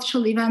or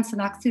cultural events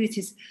and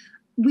activities.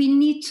 We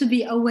need to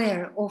be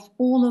aware of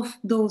all of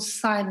those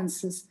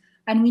silences,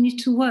 and we need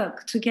to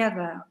work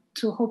together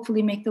to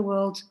hopefully make the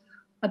world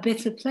a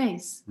better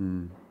place.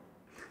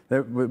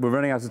 We're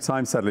running out of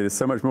time, sadly. There's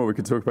so much more we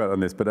could talk about on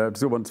this, but I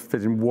still want to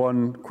fit in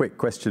one quick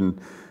question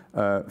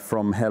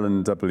from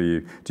Helen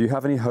W. Do you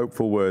have any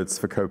hopeful words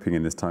for coping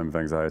in this time of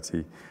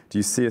anxiety? Do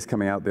you see us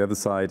coming out the other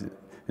side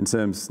in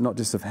terms not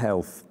just of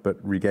health, but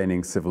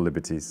regaining civil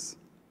liberties?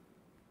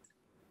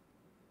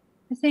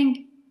 I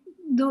think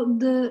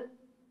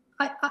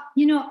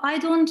I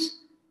don't,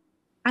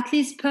 at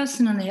least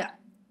personally,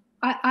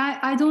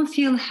 I don't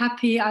feel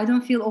happy, I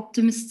don't feel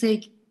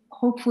optimistic,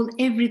 hopeful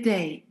every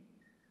day.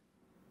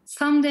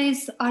 Some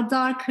days are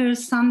darker,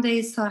 some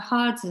days are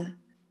harder,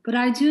 but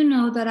I do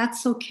know that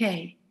that's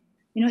okay.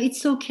 You know,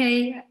 it's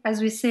okay,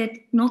 as we said,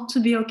 not to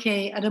be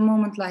okay at a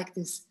moment like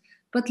this.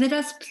 But let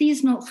us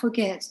please not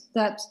forget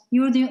that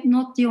you're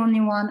not the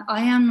only one,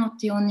 I am not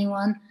the only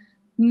one.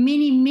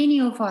 Many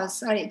of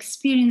us are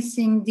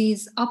experiencing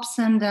these ups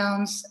and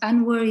downs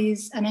and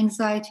worries and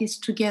anxieties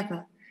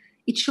together.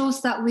 It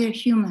shows that we're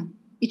human.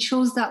 It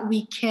shows that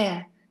we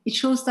care. It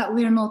shows that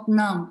we're not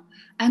numb.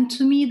 And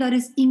to me, that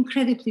is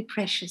incredibly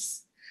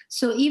precious.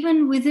 So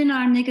even within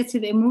our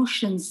negative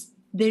emotions,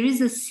 there is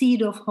a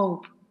seed of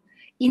hope.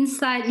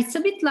 Inside, it's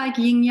a bit like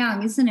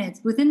yin-yang, isn't it?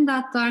 Within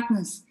that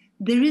darkness,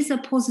 there is a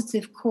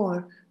positive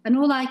core. And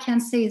all I can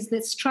say is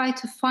let's try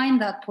to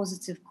find that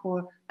positive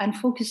core and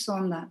focus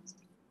on that.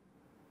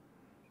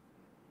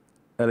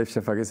 Elif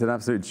Shafak, it's an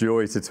absolute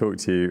joy to talk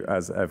to you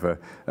as ever.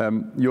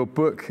 Your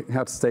book,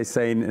 How to Stay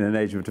Sane in an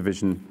Age of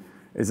Division,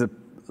 is a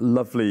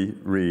lovely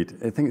read.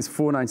 I think it's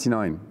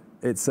 $4.99.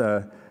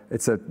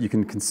 You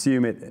can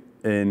consume it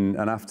in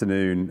an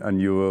afternoon and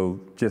you will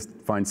just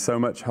find so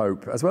much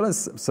hope, as well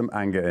as some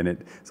anger in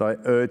it. So I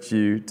urge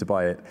you to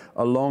buy it,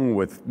 along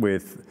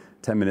with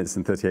 10 minutes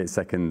and 38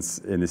 seconds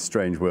in this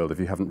strange world, if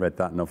you haven't read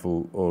that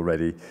novel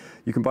already.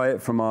 You can buy it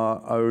from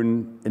our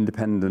own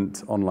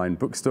independent online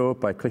bookstore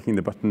by clicking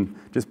the button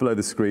just below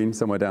the screen,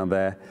 somewhere down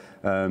there.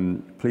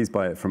 Please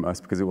buy it from us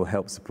because it will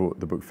help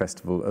support the book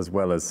festival as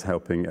well as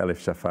helping Elif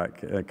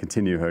Shafak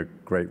continue her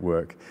great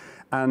work.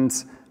 And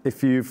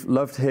if you've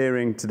loved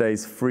hearing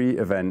today's free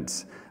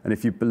event, and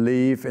if you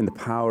believe in the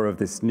power of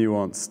this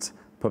nuanced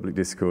public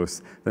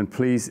discourse, then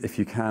please, if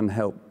you can,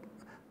 help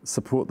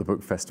support the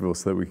book festival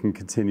so that we can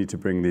continue to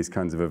bring these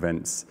kinds of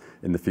events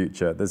in the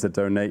future. There's a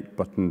donate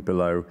button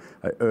below.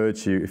 I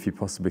urge you, if you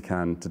possibly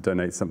can, to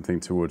donate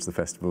something towards the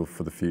festival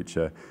for the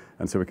future,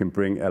 and so we can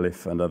bring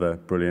Elif and other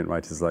brilliant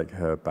writers like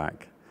her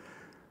back.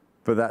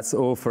 But that's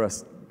all for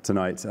us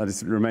tonight.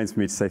 It remains for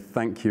me to say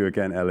thank you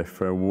again, Elif,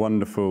 for a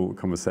wonderful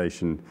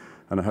conversation,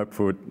 and I hope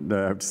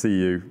to see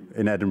you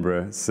in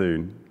Edinburgh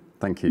soon.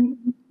 Thank you.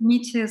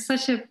 Me too.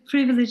 Such a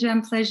privilege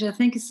and pleasure.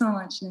 Thank you so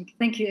much, Nick.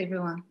 Thank you,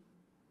 everyone.